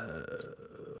 Is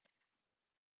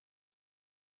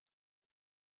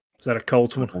that a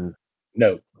Colts one?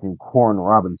 No. Corn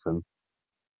Robinson.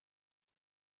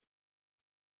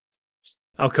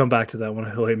 I'll come back to that one.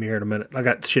 He'll hit me here in a minute. I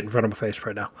got shit in front of my face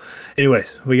right now.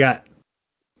 Anyways, we got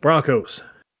Broncos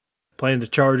playing the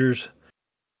Chargers.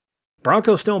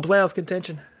 Broncos still in playoff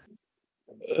contention?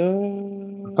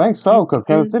 I think so, because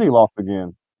Kansas City lost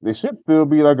again. They should still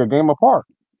be like a game apart.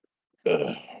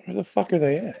 Where the fuck are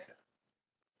they at?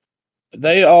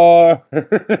 They are...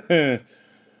 they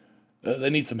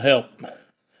need some help.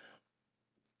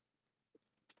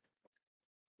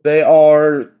 They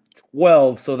are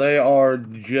 12, so they are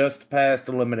just past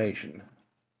elimination.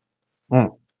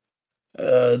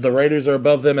 The Raiders are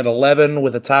above them at 11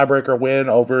 with a tiebreaker win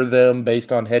over them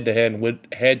based on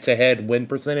head-to-head win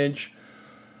percentage,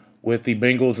 with the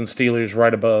Bengals and Steelers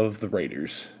right above the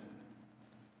Raiders.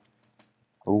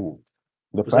 Ooh.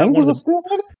 The Bengals are still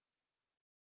in it?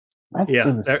 That's Yeah,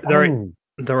 insane.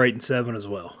 they're 8-7 as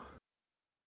well.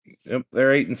 Yep,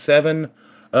 they're 8-7.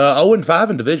 0-5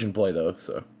 in division play though.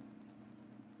 So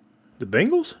The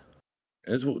Bengals?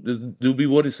 this do be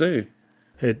what it say.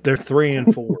 They're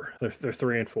 3-4. They're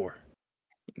 3-4.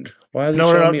 Why is it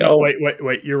No, no, showing no, me? no. Oh,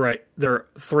 Wait. You're right. They're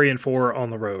 3-4 on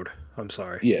the road. I'm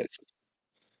sorry. yes.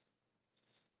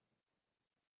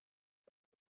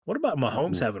 What about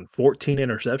Mahomes having 14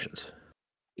 interceptions?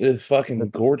 It's fucking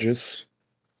gorgeous.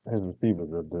 His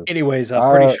receivers are just. Anyways, I'm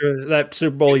pretty sure that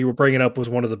Super Bowl you were bringing up was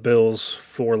one of the Bills'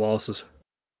 4 losses.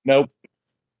 Nope.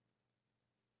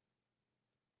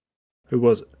 Who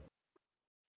was it?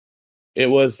 It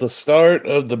was the start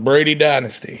of the Brady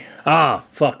dynasty. Ah,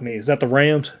 fuck me. Is that the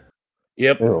Rams?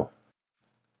 Yep. Ew.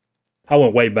 I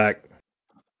went way back.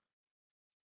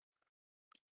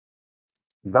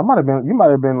 That might have been. You might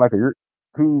have been like a year,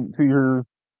 2 years.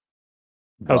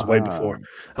 I was way before.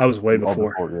 I was way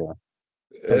before.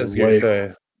 Yeah. As you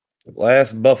say,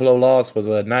 last Buffalo loss was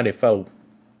a 94.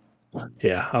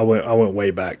 Yeah, I went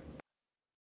way back.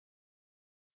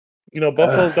 You know,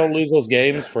 Buffaloes don't lose those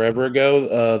games forever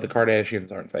ago. The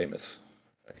Kardashians aren't famous.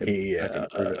 I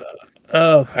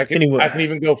can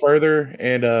even go further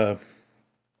and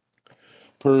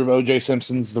prove O.J.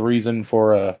 Simpson's the reason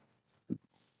for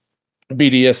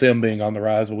BDSM being on the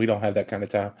rise, but we don't have that kind of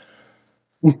time.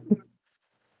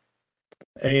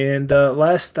 And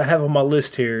last I have on my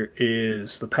list here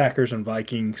is the Packers and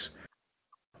Vikings.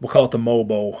 We'll call it the Mo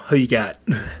Bowl. Who you got?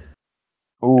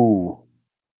 Ooh.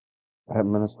 At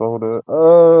Minnesota.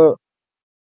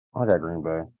 I got Green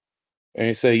Bay. And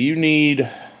you say you need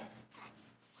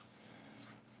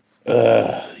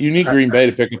Green Bay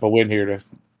to pick up a win here to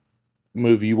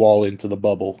move you all into the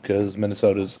bubble because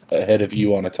Minnesota's ahead of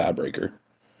you on a tiebreaker.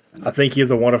 I think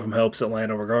either one of them helps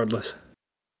Atlanta regardless.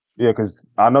 Yeah, because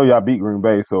I know y'all beat Green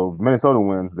Bay, so if Minnesota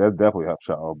wins, that definitely helps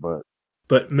y'all.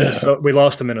 But Minnesota, we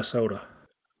lost to Minnesota.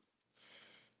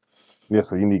 Yeah,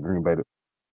 so you need Green Bay to.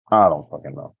 I don't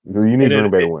fucking know. You need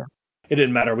Green Bay to win. It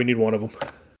didn't matter. We need one of them.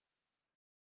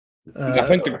 I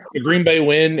think the Green Bay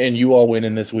win and you all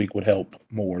winning this week would help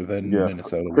more than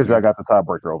Minnesota. Because I got the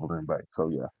tiebreaker over Green Bay, so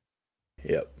yeah.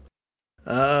 Yep.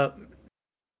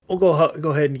 We'll go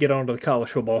ahead and get on to the college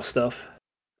football stuff.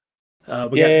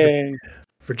 We got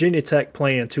Virginia Tech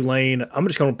playing Tulane. I'm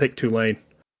just going to pick Tulane.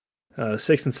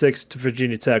 6-6 to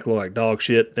Virginia Tech look like dog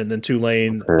shit, and then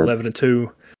Tulane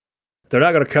 11-2. They're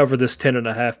not going to cover this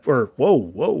 10.5. Or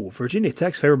whoa! Virginia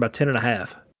Tech's favored by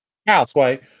 10.5.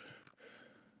 Houseway.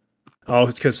 Oh,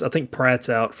 it's because I think Pratt's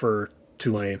out for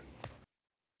Tulane.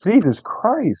 Jesus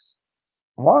Christ!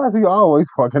 Why is he always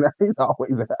fucking? He's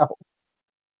always out.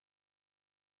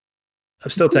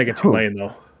 I'm still taking Tulane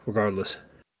though, regardless.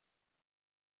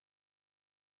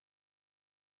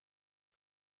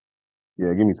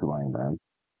 Yeah, give me Tulane, man.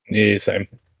 Yeah, same.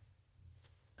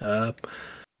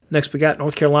 Next, we got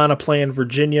North Carolina playing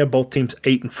Virginia. Both teams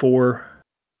 8-4.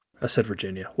 I said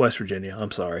Virginia. West Virginia.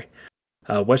 I'm sorry.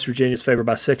 West Virginia is favored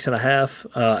by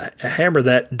 6.5. Hammer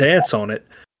that, dance on it.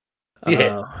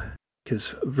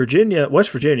 Because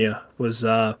West Virginia was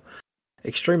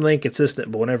extremely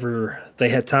inconsistent, but whenever they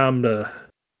had time to,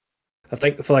 I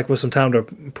feel like with some time to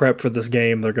prep for this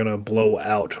game, they're going to blow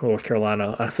out North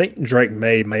Carolina. I think Drake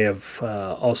may have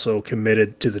also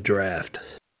committed to the draft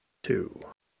too.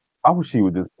 I wish he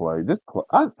would just play.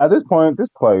 At this point,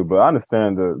 just play. But I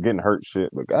understand the getting hurt shit.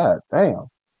 But god damn.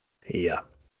 Yeah.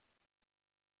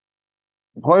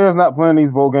 Players not playing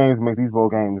these bowl games make these bowl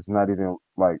games not even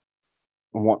like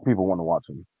people want to watch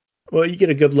them. Well, you get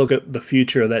a good look at the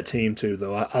future of that team too,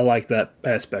 though. I like that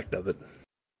aspect of it.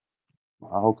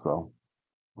 I hope so.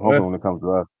 Hopefully when it comes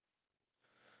to us.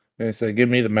 They say, give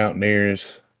me the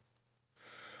Mountaineers.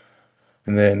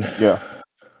 And then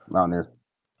Mountaineers.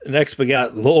 Next, we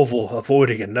got Louisville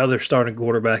avoiding another starting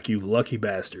quarterback, you lucky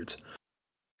bastards.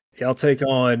 Y'all take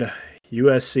on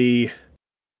USC.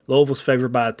 Louisville's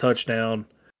favored by a touchdown.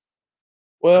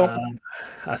 Well,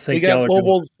 I think we got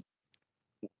Louisville's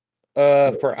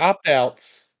for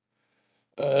opt-outs.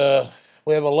 We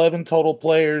have 11 total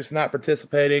players not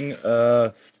participating.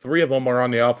 3 of them are on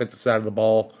the offensive side of the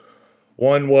ball.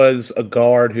 One was a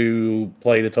guard who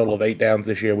played a total of 8 downs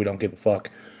this year. We don't give a fuck.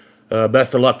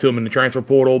 Best of luck to him in the transfer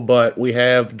portal, but we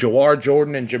have Jawar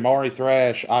Jordan and Jamari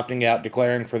Thrash opting out,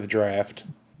 declaring for the draft.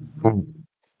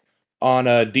 On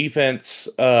defense,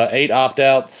 8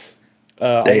 opt-outs.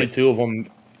 Only 2 of them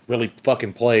really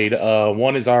fucking played.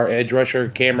 One is our edge rusher,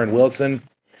 Cameron Wilson,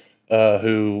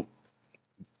 who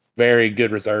very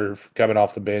good reserve coming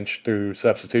off the bench through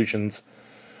substitutions.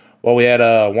 Well, we had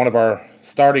one of our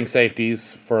starting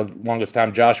safeties for the longest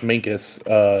time, Josh Minkus,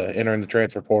 entering the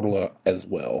transfer portal as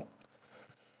well.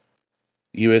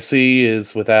 USC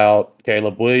is without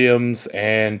Caleb Williams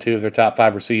and two of their top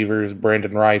 5 receivers,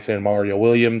 Brandon Rice and Mario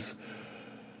Williams.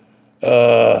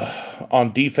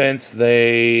 On defense,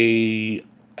 they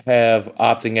have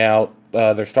opting out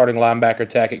their starting linebacker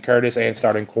Tackett Curtis and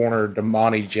starting corner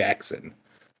Damani Jackson,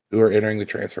 who are entering the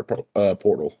transfer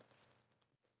portal.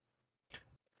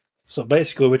 So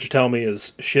basically, what you're telling me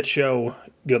is shit show.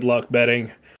 Good luck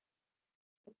betting.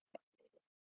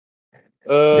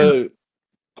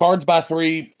 Cards by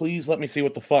 3. Please let me see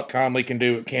what the fuck Conley can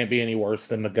do. It can't be any worse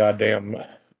than the goddamn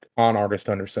con artist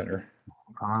under center.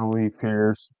 Conley,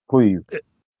 Pierce, please.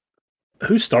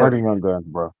 Who's starting? On guns,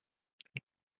 bro.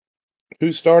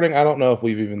 Who's starting? I don't know if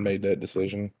we've even made that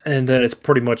decision. And then it's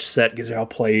pretty much set because y'all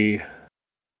play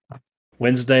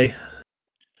Wednesday.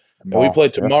 And we play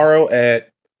tomorrow at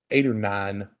 8 or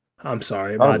 9. I'm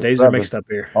sorry, my days are mixed up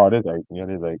here. Oh, it is 8. Yeah, it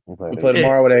is 8. We play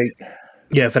tomorrow at 8.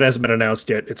 Yeah, if it hasn't been announced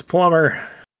yet, it's Plummer.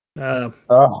 But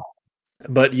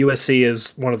USC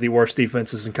is one of the worst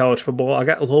defenses in college football. I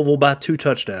got Louisville by 2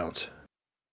 touchdowns.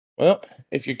 Well,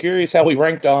 if you're curious how we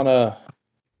ranked on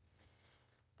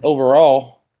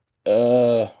overall,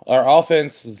 our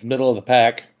offense is middle of the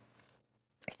pack.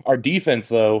 Our defense,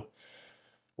 though,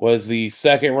 was the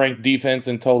second-ranked defense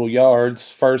in total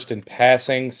yards, first in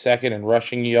passing, second in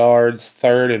rushing yards,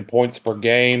 third in points per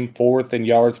game, fourth in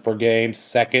yards per game,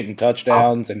 second in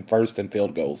touchdowns, and first in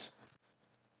field goals.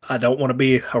 I don't want to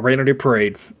be a vanity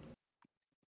parade.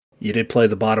 You did play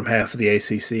the bottom half of the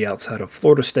ACC outside of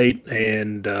Florida State,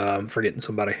 and I'm forgetting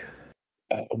somebody.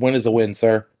 Win is a win,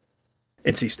 sir.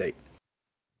 NC State.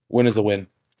 Win is a win.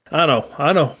 I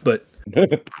know, but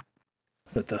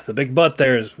but the big but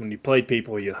there is when you played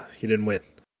people, you didn't win.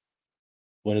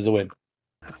 Win is a win.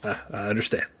 I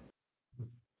understand.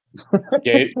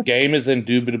 Game is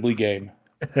indubitably game.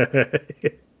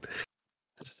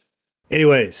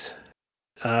 Anyways,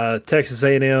 Texas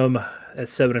A&M at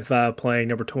 7-5 playing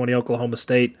number 20 Oklahoma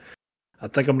State. I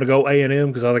think I'm going to go A&M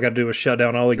because all they got to do is shut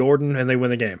down Ollie Gordon and they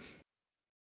win the game.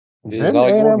 Didn't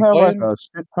A&M have like a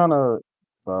shit ton of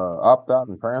opt-out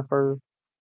and transfers?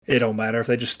 It don't matter. If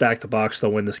they just stack the box,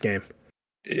 they'll win this game.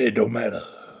 It don't matter.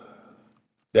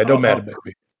 That don't matter,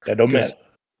 baby. That don't matter.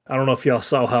 I don't know if y'all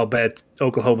saw how bad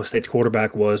Oklahoma State's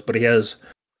quarterback was, but he has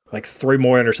like 3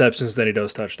 more interceptions than he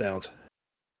does touchdowns.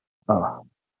 I'm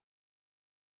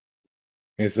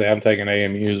taking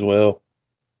AMU as well.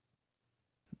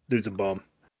 Dude's a bum.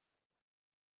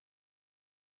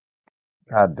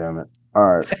 God damn it.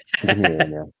 All right.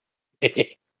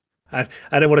 I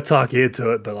didn't want to talk you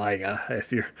into it, but like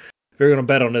if you're going to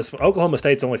bet on this one, Oklahoma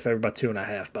State's only favored by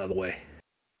 2.5, by the way.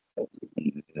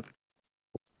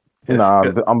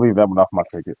 I'm leaving that one off my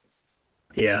ticket.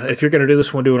 Yeah, if you're going to do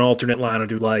this one, do an alternate line and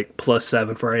do like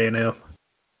 +7 for A&M.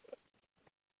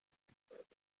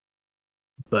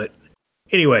 But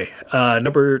anyway,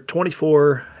 number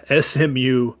 24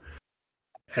 SMU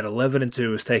at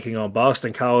 11-2 is taking on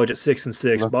Boston College at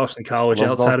 6-6. Boston College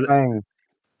outside of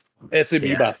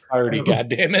SMU by 30. God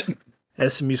damn it!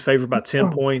 SMU's favored by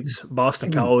 10 points.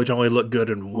 Boston College only looked good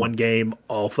in one game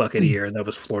all fucking year, and that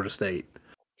was Florida State.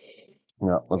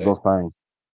 Yeah, let's go Fangs.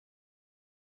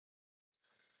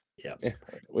 Yeah,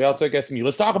 we all took SMU.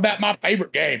 Let's talk about my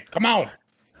favorite game. Come on.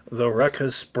 The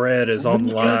Rutgers spread is on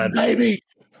the line, baby.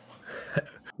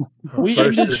 We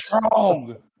ended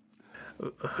strong.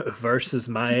 Versus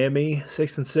Miami,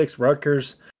 6-6.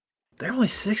 Rutgers, they're only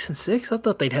 6-6. I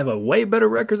thought they'd have a way better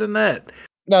record than that.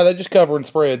 No, they're just covering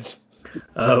spreads.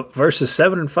 Versus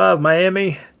 7-5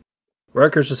 Miami,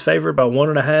 Rutgers is favored by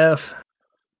 1.5.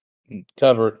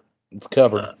 Covered. It's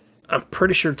covered. I'm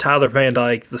pretty sure Tyler Van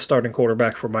Dyke, the starting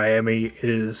quarterback for Miami,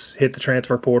 is hit the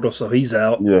transfer portal, so he's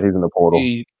out. Yeah, he's in the portal.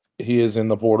 He is in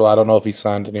the portal. I don't know if he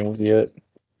signed anyone yet.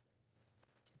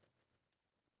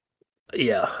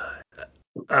 Yeah.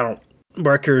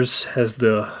 Rutgers has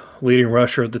the leading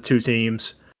rusher of the two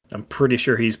teams. I'm pretty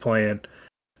sure he's playing.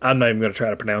 I'm not even going to try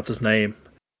to pronounce his name.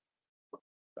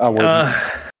 I wouldn't.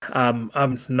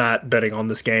 I'm not betting on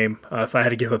this game. If I had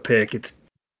to give a pick,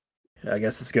 I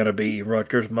guess it's going to be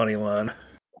Rutgers money line.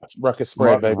 Rutgers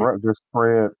spread, baby. Rutgers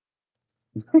spread.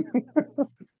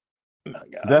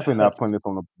 Definitely not putting that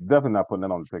on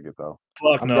the ticket though.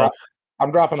 Fuck no.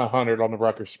 I'm dropping 100 on the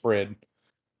Rutgers spread.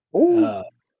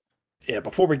 Yeah,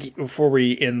 before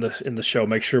we end the show,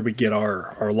 make sure we get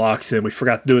our locks in. We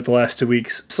forgot to do it the last 2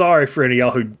 weeks. Sorry for any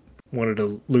of y'all who wanted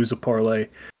to lose a parlay.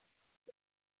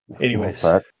 Anyways,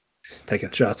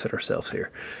 taking shots at ourselves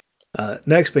here.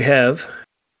 Next we have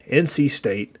NC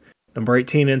State, number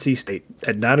 18 NC State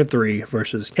at 9-3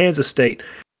 versus Kansas State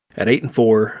at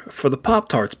 8-4 for the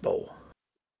Pop-Tarts Bowl.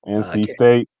 NC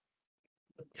State.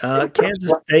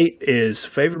 Kansas State is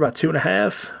favored by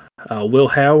 2.5. Will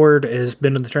Howard has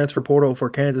been in the transfer portal for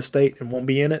Kansas State and won't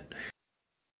be in it.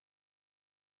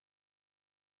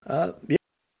 Yeah.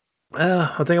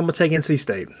 I think I'm going to take NC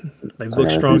State. They've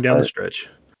looked strong down the stretch.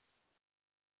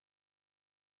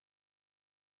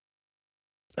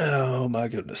 Oh, my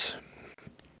goodness.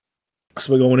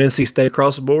 So we're going NC State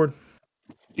across the board?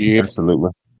 Yeah,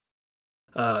 absolutely.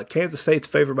 Kansas State's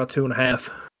favored by 2.5.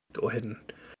 Go ahead and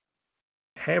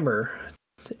hammer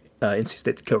NC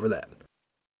State to cover that.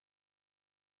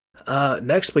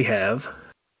 Next we have,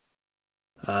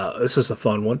 this is a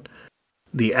fun one,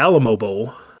 the Alamo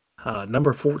Bowl.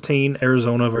 Number 14,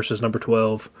 Arizona versus number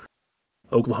 12,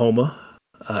 Oklahoma.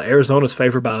 Arizona's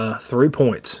favored by 3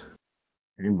 points.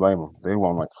 You can blame them. They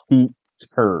want like heat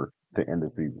her to end the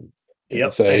season.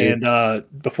 Yep. And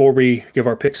before we give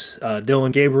our picks,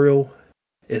 Dylan Gabriel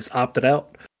is opted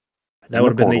out. That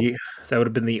would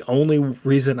have been the only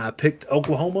reason I picked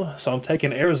Oklahoma. So I'm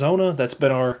taking Arizona. That's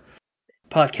been our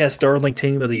podcast darling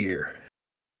team of the year.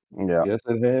 Yeah. Yes,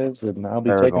 it has, and I'll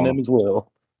be taking them as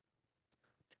well.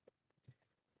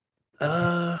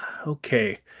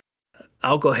 Okay.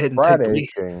 I'll go ahead and take the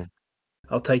lead.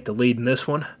 I'll take the lead in this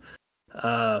one.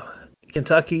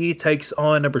 Kentucky takes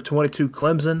on number 22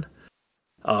 Clemson.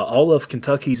 All of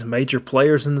Kentucky's major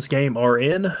players in this game are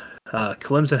in.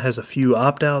 Clemson has a few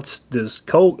opt-outs. Is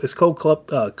Cole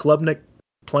Klubnik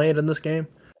playing in this game?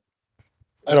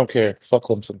 I don't care. Fuck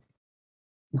Clemson.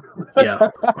 Yeah.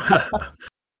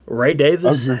 Ray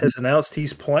Davis has announced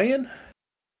he's playing.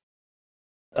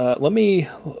 Y'all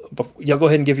go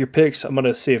ahead and give your picks. I'm going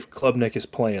to see if Klubnik is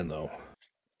playing, though.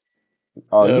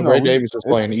 Ray Davis is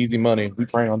playing easy money. We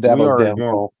praying on Dabo's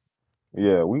downfall.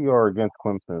 Yeah, we are against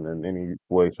Clemson in any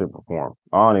way, shape, or form.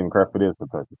 I don't even care if it is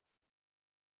Kentucky.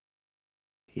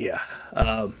 Yeah.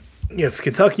 If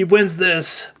Kentucky wins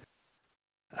this,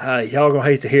 y'all going to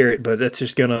hate to hear it, but that's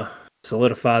just going to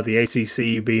solidify the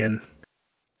ACC being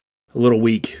a little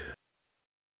weak.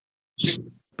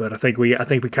 But I think we kind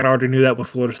of already knew that with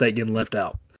Florida State getting left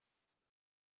out.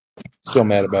 Still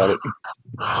mad about it.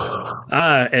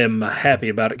 I am happy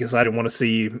about it because I didn't want to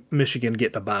see Michigan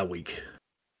getting a bye week.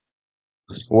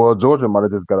 Well, Georgia might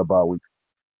have just got a bye week.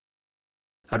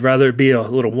 I'd rather it be a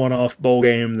little one-off bowl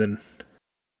game than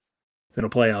a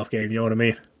playoff game. You know what I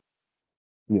mean?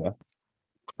 Yeah,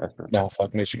 that's true. No,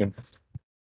 fuck Michigan.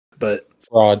 But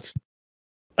frauds.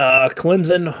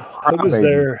 Clemson.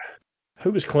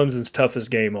 Who was Clemson's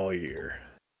toughest game all year?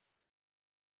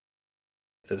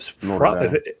 If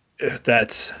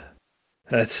that's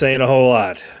saying a whole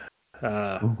lot.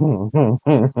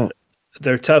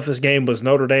 Their toughest game was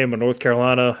Notre Dame or North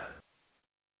Carolina.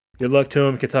 Good luck to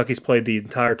them. Kentucky's played the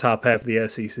entire top half of the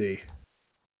SEC.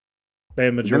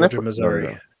 Bama, Georgia,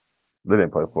 Missouri. They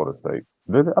didn't play Florida State.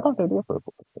 I thought they did play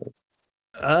Florida State.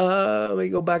 Let me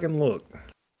go back and look.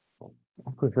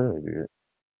 I'm pretty sure they did.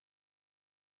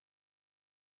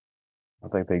 I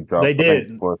think they dropped. They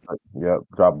did.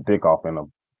 Dropped dick off in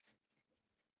them.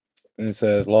 And it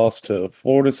says lost to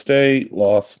Florida State,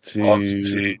 lost to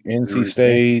NC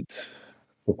State.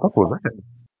 What the fuck was that?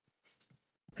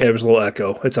 Yeah, it was a little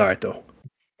echo. It's all right, though.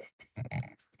 I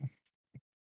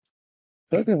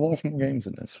feel like they've lost more games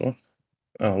than this one.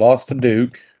 Oh, lost to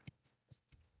Duke.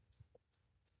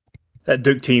 That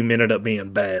Duke team ended up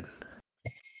being bad.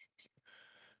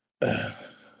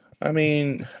 I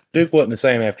mean, Duke wasn't the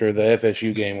same after the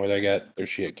FSU game where they got their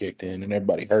shit kicked in and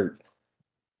everybody hurt.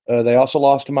 They also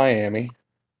lost to Miami.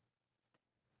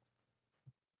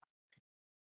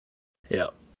 Yeah.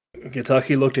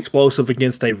 Kentucky looked explosive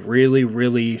against a really,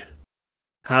 really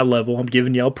high level. I'm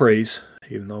giving y'all praise,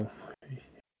 even though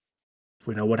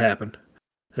we know what happened.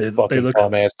 They looked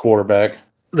dumbass quarterback.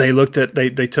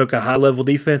 They took a high level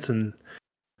defense and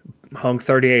hung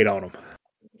 38 on them.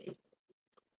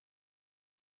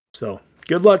 So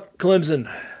good luck,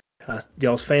 Clemson.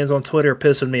 Y'all's fans on Twitter are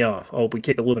pissing me off. Oh, we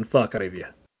kicked the living fuck out of you.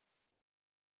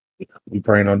 We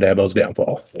praying on Dabo's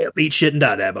downfall. Yeah, eat shit and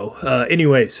die, Dabo.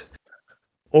 Anyways,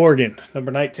 Oregon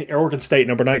State,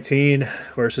 number 19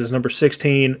 versus number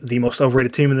 16, the most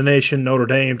overrated team in the nation. Notre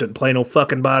Dame didn't play no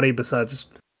fucking body besides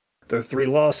their 3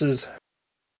 losses.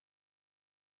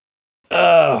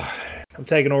 I'm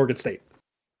taking Oregon State.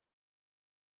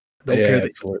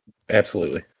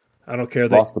 Absolutely. I don't care.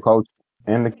 Lost the coach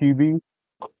and the QB.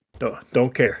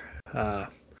 Don't care.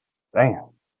 Damn.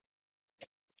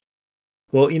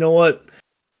 Well, you know what?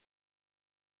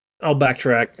 I'll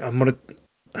backtrack. I'm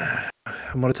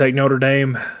gonna take Notre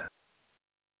Dame,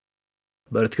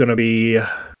 but it's gonna be.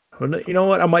 You know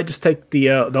what? I might just take the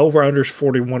over/under is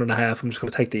 41.5. I'm just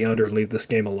gonna take the under and leave this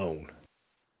game alone.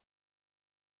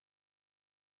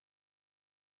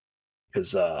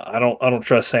 because I don't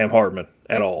trust Sam Hartman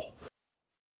at all.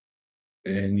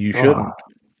 And you shouldn't.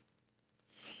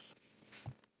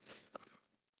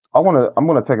 I'm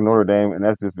gonna take Notre Dame, and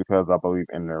that's just because I believe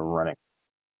in their running.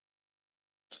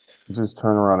 Just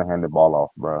turn around and hand the ball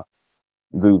off, bro.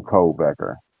 Dude, cold back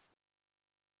there.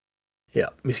 Yeah,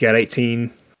 he's got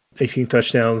 18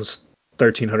 touchdowns,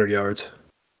 1,300 yards.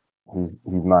 He's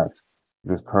nice.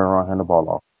 Just turn around, hand the ball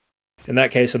off. In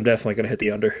that case, I'm definitely going to hit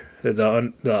the under.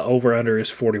 The over-under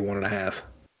is 41.5.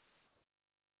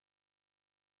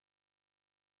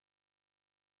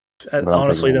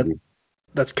 Honestly,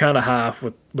 that's kind of high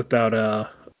without a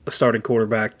starting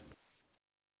quarterback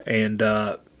and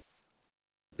the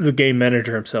game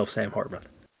manager himself, Sam Hartman.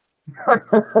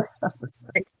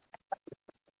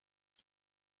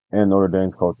 And Notre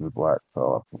Dame's coach is black,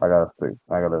 so I gotta stick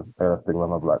with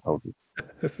my black coaches.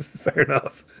 Fair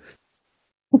enough.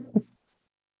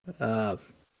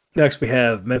 Next, we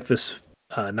have Memphis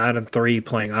 9-3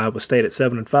 playing Iowa State at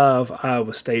 7-5.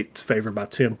 Iowa State's favored by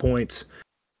 10 points.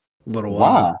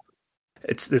 Wow.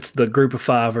 It's the group of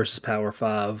five versus power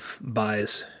five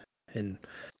bias, and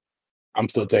I'm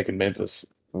still taking Memphis.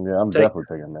 Yeah, I'm definitely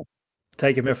taking Memphis.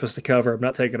 Taking Memphis to cover. I'm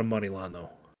not taking a money line though.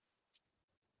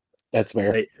 That's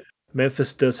fair.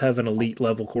 Memphis does have an elite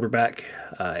level quarterback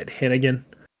at Hennigan.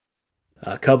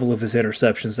 A couple of his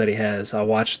interceptions that he has, I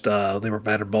watched. They were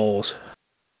batted balls.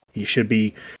 He should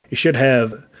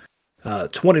have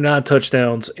 29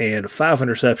 touchdowns and 5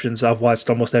 interceptions. I've watched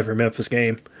almost every Memphis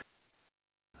game.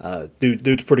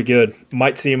 Dude's pretty good.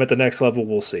 Might see him at the next level.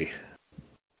 We'll see.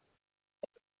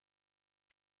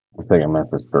 I'm taking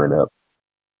Memphis straight up.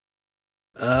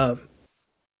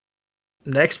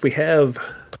 Next, we have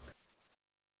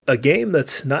a game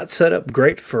that's not set up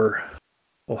great for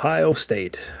Ohio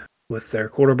State with their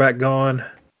quarterback gone.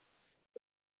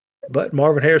 But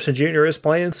Marvin Harrison Jr. is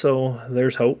playing, so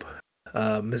there's hope.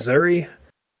 Missouri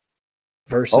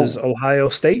versus Ohio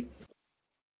State.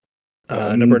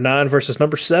 Number 9 versus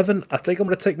number 7. I think I'm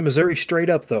going to take Missouri straight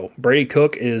up, though. Brady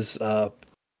Cook is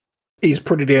he's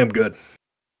pretty damn good.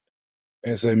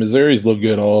 I say Missouri's looked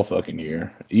good all fucking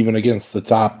year, even against the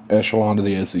top echelon of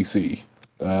the SEC.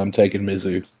 I'm taking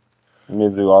Mizzou.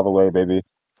 Mizzou all the way, baby.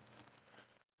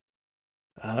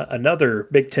 Another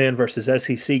Big Ten versus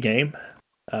SEC game.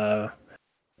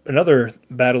 Another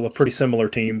battle of pretty similar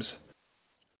teams.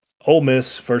 Ole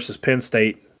Miss versus Penn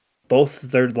State. Both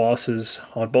their losses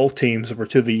on both teams were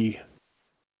to the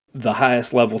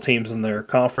highest level teams in their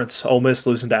conference. Ole Miss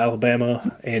losing to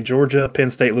Alabama and Georgia. Penn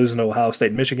State losing to Ohio State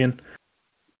and Michigan.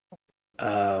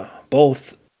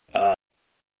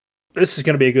 This is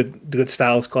going to be a good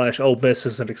styles clash. Ole Miss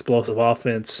is an explosive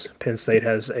offense. Penn State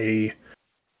has a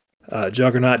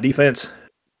juggernaut defense.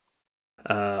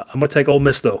 I'm going to take Ole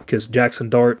Miss though, because Jackson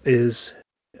Dart is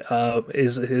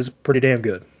pretty damn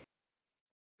good.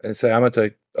 I say I'm going to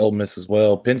take Ole Miss as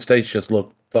well. Penn State's just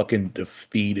looked fucking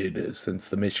defeated since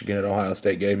the Michigan and Ohio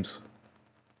State games.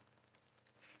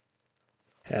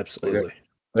 Absolutely.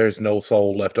 There's no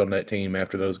soul left on that team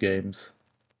after those games.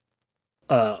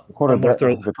 The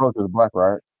coach is black,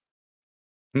 right?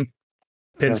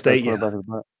 Penn State, yeah. Is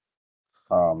black.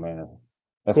 Oh man,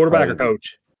 that's quarterback crazy. Or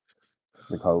coach?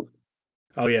 The coach.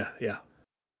 Oh yeah.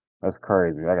 That's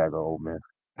crazy. I gotta go Ole Miss.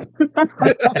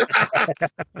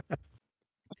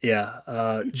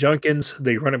 Yeah, Junkins,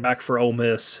 the running back for Ole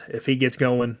Miss. If he gets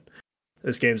going,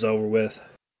 this game's over with.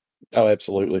 Oh,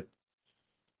 absolutely.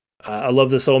 I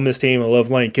love this Ole Miss team. I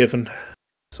love Lane Kiffin,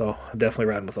 so I'm definitely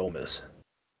riding with Ole Miss.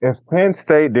 If Penn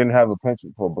State didn't have a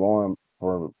penchant for blowing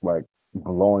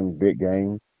big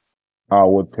games, I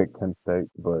would pick Penn State.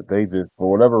 But they just, for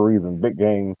whatever reason, big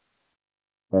game,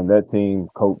 and that team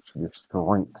coach just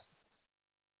shrinks.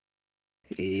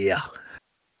 Yeah.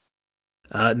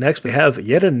 Next, we have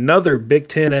yet another Big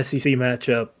Ten SEC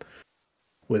matchup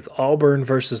with Auburn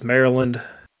versus Maryland.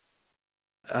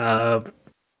 I'm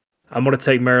going to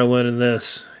take Maryland in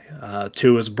this.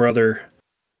 Tua's brother.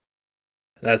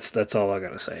 That's all I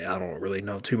got to say. I don't really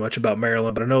know too much about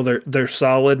Maryland, but I know they're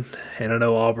solid, and I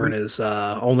know Auburn is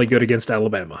only good against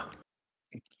Alabama.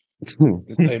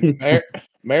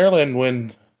 Maryland,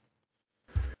 when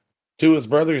Tua's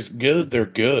brother's good, they're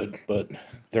good, but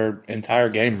their entire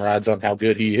game rides on how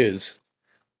good he is.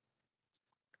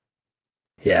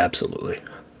 Yeah, absolutely.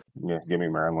 Yeah, give me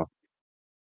Maryland.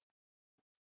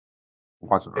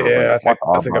 I think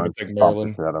I'm going to take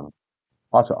Maryland.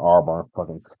 Watch Auburn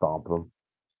fucking stomp them.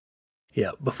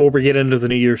 Yeah, before we get into the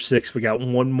New Year's Six, we got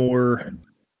one more.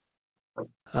 We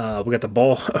got the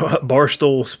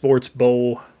Barstool Sports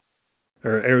Bowl,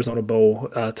 or Arizona Bowl.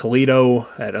 Toledo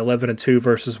at 11-2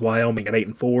 versus Wyoming at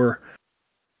 8-4.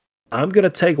 I'm going to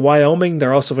take Wyoming.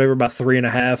 They're also favored by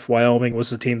 3.5. Wyoming was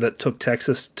the team that took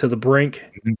Texas to the brink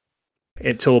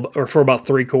for about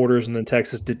 3 quarters, and then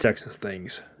Texas did Texas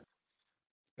things.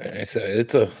 It's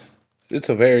a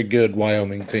very good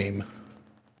Wyoming team,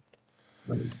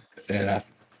 and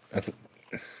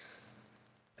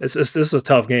This is a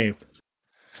tough game.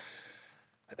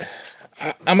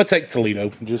 I'm gonna take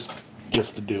Toledo just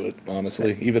to do it,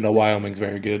 honestly. Even though Wyoming's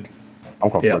very good,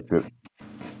 I'm conflicted.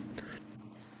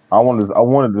 I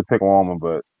wanted to pick Wyoming,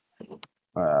 but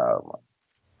fuck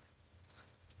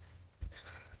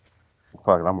it,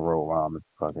 I'm gonna roll Wyoming.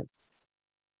 Fuck it.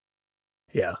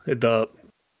 Yeah,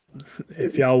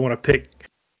 if y'all want to pick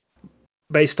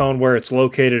based on where it's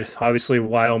located, obviously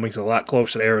Wyoming's a lot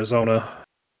closer to Arizona.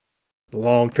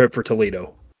 Long trip for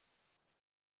Toledo.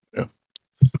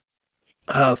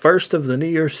 Yeah. First of the New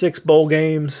Year's Six bowl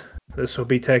games. This will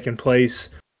be taking place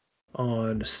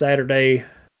on Saturday.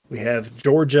 We have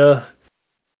Georgia,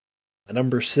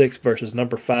 number 6 versus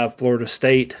number 5 Florida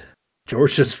State.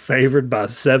 Georgia's favored by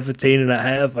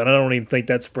 17.5, and I don't even think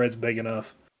that spread's big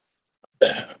enough.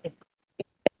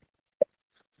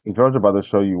 Georgia about to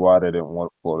show you why they didn't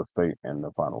want Florida State in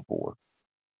the Final Four.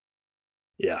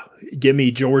 Yeah, give me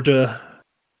Georgia,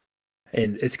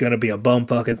 and it's going to be a bum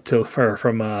fucking from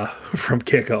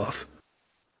kickoff.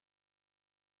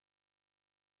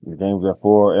 The game's at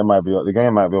 4. The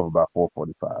game might be over by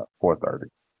 4:45, 4:30.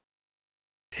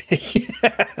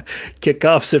 Yeah.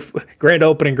 Kickoffs at grand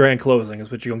opening, grand closing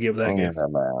is what you're gonna get with that game.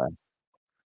 Man.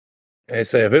 I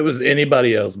say if it was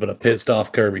anybody else but a pissed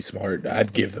off Kirby Smart,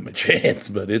 I'd give them a chance.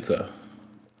 But it's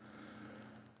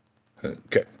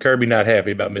Kirby not happy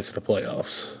about missing the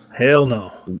playoffs. Hell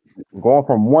no. Going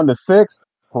from 1 to 6,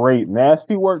 great,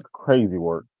 nasty work, crazy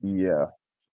work. Yeah.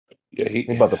 Yeah,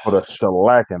 He's about to put a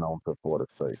shellacking on to Florida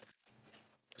State.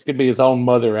 It's gonna be his own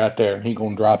mother out there, and he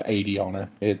gonna drop 80 on her.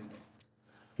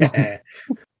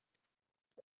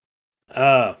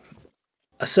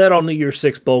 I said on New Year's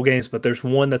Six bowl games, but there's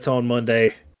one that's on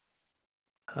Monday.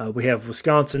 We have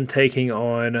Wisconsin taking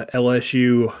on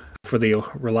LSU for the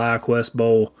ReliaQuest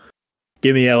Bowl.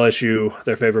 Give me LSU.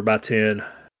 They're favored by 10.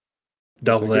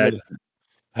 Double that.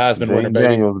 Heisman winner, baby.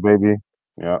 Daniels, baby.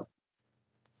 Yeah.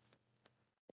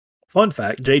 Fun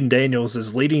fact, Jaden Daniels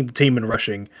is leading the team in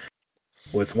rushing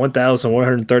with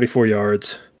 1,134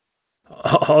 yards.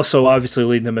 Also, obviously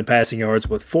leading them in passing yards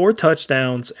with 4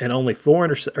 touchdowns and only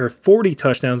 40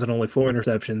 touchdowns and only 4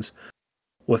 interceptions,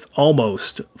 with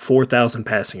almost 4,000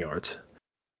 passing yards.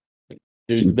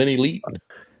 Dude's been elite.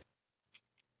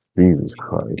 Jesus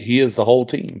Christ. He is the whole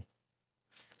team.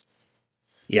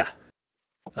 Yeah.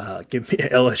 Give me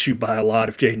LSU by a lot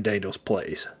if Jaden Daniels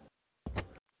plays.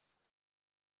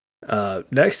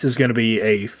 Next is going to be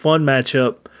a fun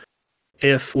matchup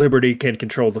if Liberty can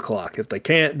control the clock. If they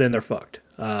can't, then they're fucked.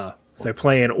 They're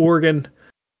playing Oregon.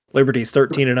 Liberty's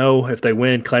 13-0. If they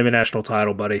win, claim a national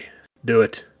title, buddy. Do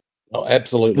it. Oh,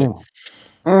 absolutely.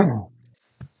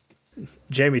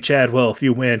 Jamie Chadwell, if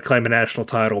you win, claim a national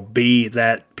title. Be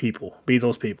that people. Be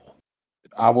those people.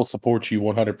 I will support you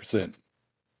 100%.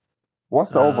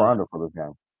 What's the over-under for this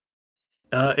game?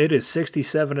 It is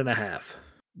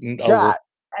 67.5. God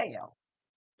damn.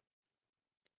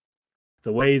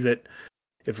 The way that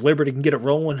if Liberty can get it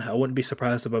rolling, I wouldn't be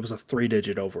surprised if it was a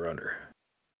 3-digit over-under.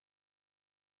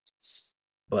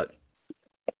 But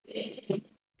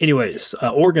anyways,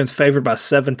 Oregon's favored by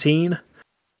 17.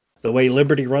 The way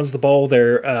Liberty runs the ball,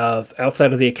 they're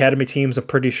outside of the academy teams, I'm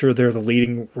pretty sure they're the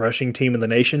leading rushing team in the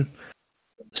nation.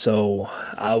 So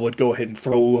I would go ahead and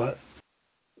throw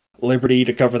Liberty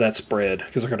to cover that spread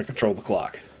because they're going to control the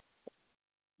clock.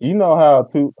 You know how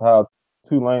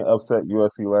Tulane upset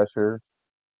USC last year?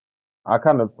 I'm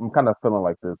kind of feeling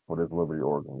like this for this Liberty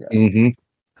Oregon game. Mm-hmm.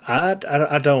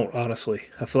 I don't, honestly.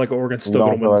 I feel like Oregon's still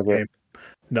going to win this game.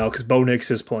 No, because Bo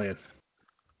Nix is playing.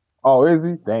 Oh, is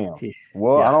he? Damn.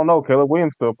 Well, yeah. I don't know. Caleb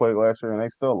Williams still played last year, and they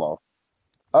still lost.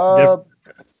 I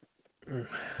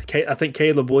think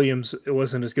Caleb Williams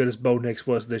wasn't as good as Bo Nix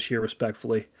was this year,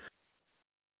 respectfully.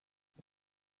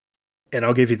 And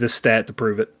I'll give you this stat to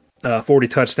prove it. 40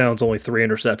 touchdowns, only 3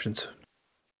 interceptions.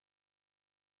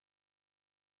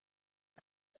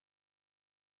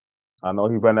 I know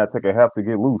he better not take a half to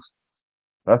get loose.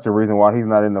 That's the reason why he's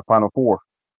not in the Final Four.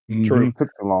 True. It took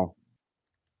too long.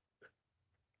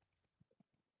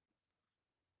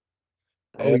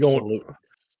 I'm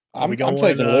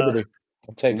taking Liberty.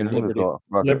 I'm taking Liberty.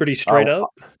 Liberty straight up?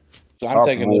 I'm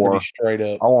taking Liberty straight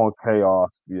up. I want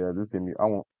chaos. Yeah, just give me. I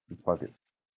want. Fuck it.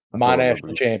 My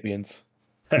national champions.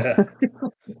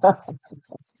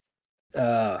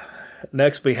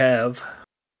 Next we have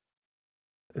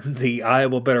the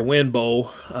Iowa Better Win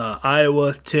Bowl.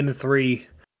 Iowa 10-3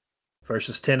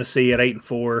 versus Tennessee at 8-4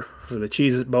 for the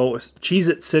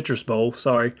Cheez-It Citrus Bowl.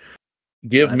 Sorry.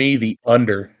 Give me the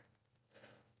under.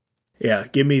 Yeah,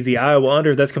 give me the Iowa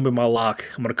under. That's gonna be my lock.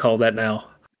 I'm gonna call that now.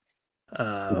 It's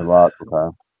a lot.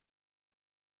 Okay.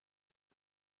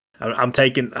 I'm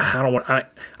taking. I don't want.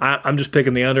 I'm just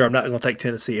picking the under. I'm not gonna take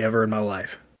Tennessee ever in my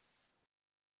life.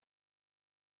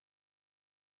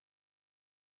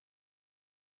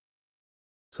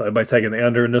 So everybody taking the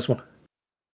under in this one?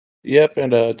 Yep,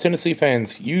 and Tennessee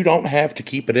fans, you don't have to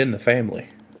keep it in the family.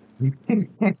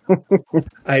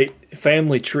 Hey,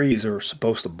 family trees are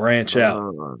supposed to branch out.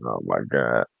 Oh my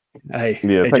God. Hey,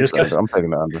 Yeah, hey, just I'm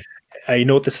taking the under. Hey, you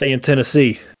know what they say in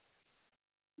Tennessee?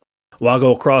 Well, I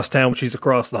go across town when she's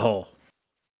across the hall.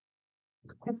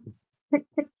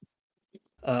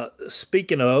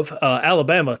 Speaking of,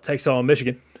 Alabama takes on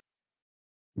Michigan.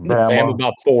 Bama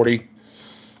about 40.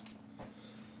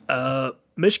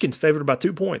 Michigan's favored by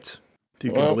 2 points. Do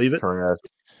you believe it? Trash.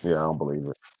 Yeah, I don't believe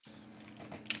it.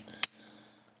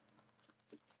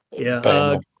 Yeah,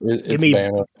 Bama. give me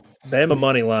Bama. Bama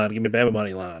money line. Give me Bama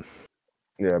money line.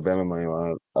 Yeah, Bama money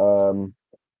line.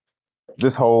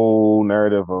 This whole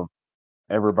narrative of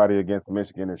everybody against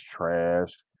Michigan is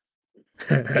trash.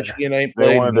 Michigan ain't They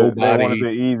played wanted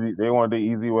nobody. they wanted the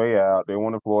easy way out. They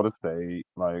wanted Florida State.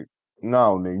 Like,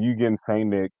 no, nigga, you getting Saint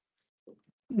Nick.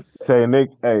 Saint Nick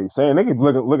is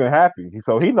looking happy.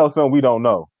 So he knows something we don't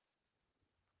know.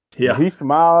 Yeah, If he's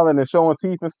smiling and showing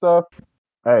teeth and stuff,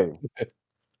 hey, it's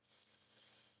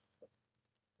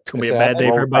gonna be a bad day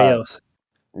for everybody else.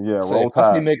 Yeah, roll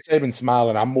Tide. I see Nick Saban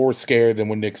smiling. I'm more scared than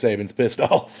when Nick Saban's pissed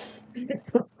off.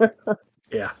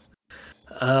 Yeah.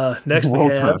 Next we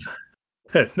have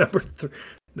number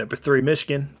three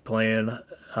Michigan playing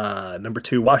number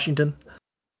 2 Washington.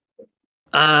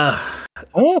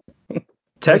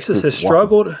 Texas has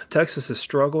struggled. Texas has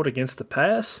struggled against the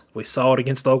pass. We saw it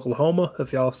against Oklahoma.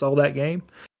 If y'all saw that game,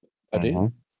 I did.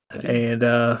 And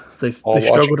they Washington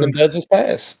struggled. Does his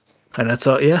pass, and that's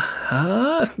all.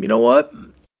 Yeah. You know what?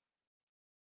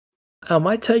 I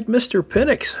might take Mr.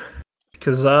 Penix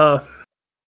because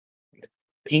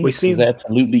Penix is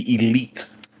absolutely elite.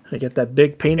 They get that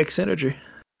big Penix energy.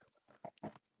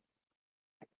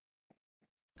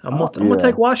 I'm gonna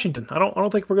take Washington. I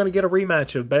don't think we're gonna get a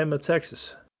rematch of Bama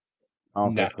Texas. I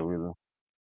don't think so either.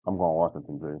 I'm going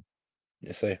Washington too.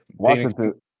 You say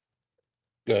Washington.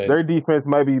 Their defense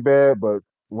might be bad, but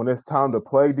when it's time to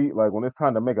play when it's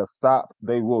time to make a stop,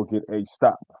 they will get a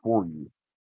stop for you.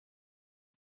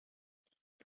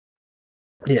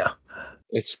 Yeah.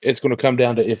 It's going to come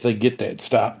down to if they get that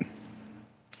stop.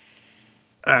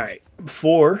 All right.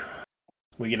 Before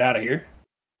we get out of here,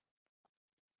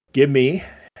 everybody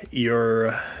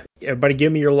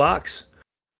give me your locks.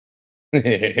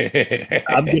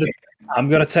 I'm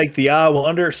gonna take the Iowa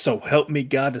under, so help me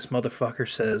God, this motherfucker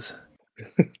says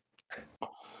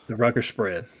the Rutgers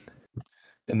spread.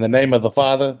 In the name of the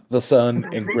Father, the Son,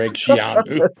 and Greg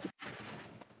Schiano.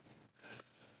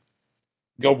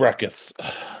 Go Ruckus.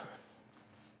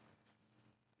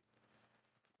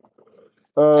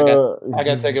 I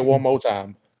gotta take it one more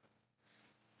time.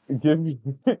 Give me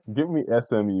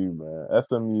SMU, man.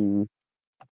 SMU.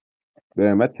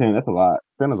 Damn, that 10, that's a lot.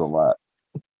 10 is a lot.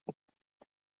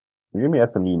 Give me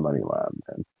SMU money line,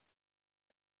 man.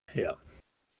 Yeah.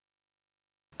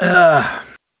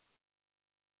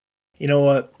 You know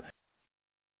what?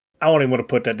 I don't even want to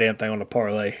put that damn thing on the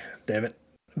parlay. Damn it.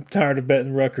 I'm tired of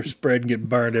betting Rutgers spread and getting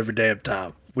burned every damn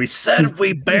time. We said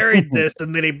we buried this,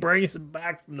 and then he brings it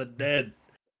back from the dead.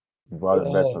 Brought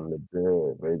it back from the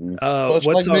dead, baby. What's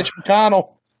like Mitch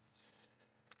McConnell?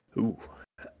 Ooh.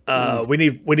 We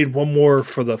need one more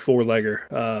for the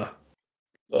 4-legger.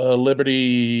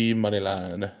 Liberty money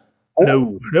line.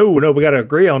 No. We got to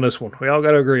agree on this one. We all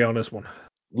got to agree on this one.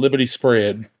 Liberty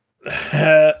spread.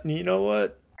 You know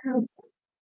what?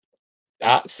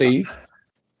 See.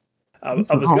 I was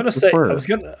gonna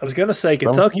say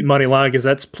Kentucky money line because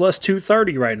that's plus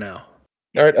 230 right now.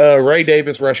 All right, Ray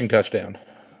Davis rushing touchdown.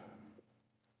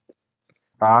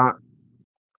 I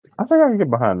think I can get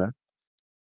behind that.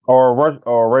 Or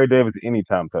Ray Davis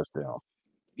anytime touchdown.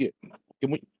 Yeah.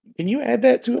 Can you add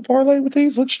that to a parlay with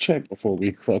these? Let's check before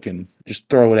we fucking just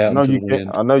throw it out into the wind.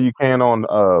 I know you can on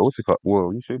what's it called?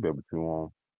 Well, you should be able to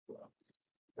on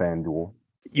FanDuel.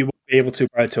 You won't be able to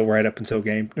right up until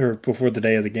game or before the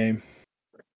day of the game.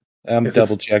 I'm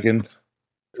double checking.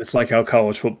 It's like how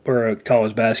college football or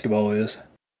college basketball is.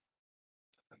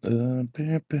 Just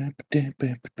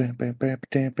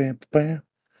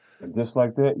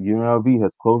like that, UNLV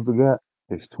has closed the gap.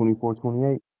 It's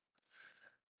 24-28.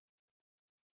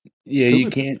 Yeah, Who you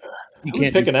would- can't who would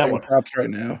do picking that player one? props right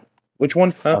now. Which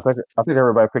one? Huh? I think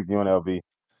everybody picked UNLV.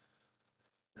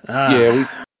 Yeah,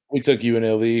 Ah, we took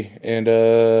UNLV and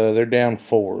they're down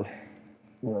 4.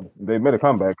 Yeah, they made a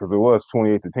comeback because it was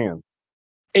 28-10.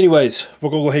 anyways, we're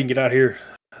gonna go ahead and get out of here.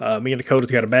 Me and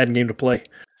Dakota's got a bad game to play.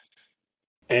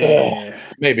 And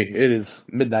Maybe it is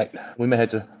midnight. We may have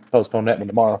to postpone that one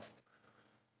tomorrow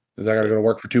because I got to go to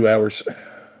work for 2 hours.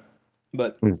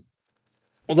 but Hmm.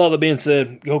 with all that being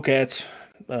said, go Cats.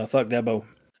 Fuck Dabo.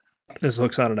 This is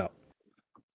Hook signing out.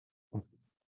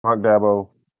 Mark Dabo,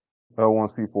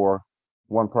 L1C4,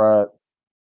 One Pride,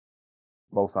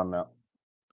 both signing out.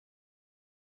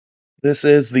 This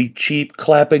is the cheap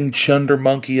clapping chunder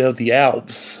monkey of the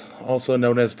Alps, also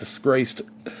known as disgraced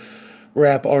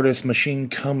rap artist Machine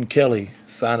Cum Kelly,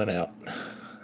 signing out.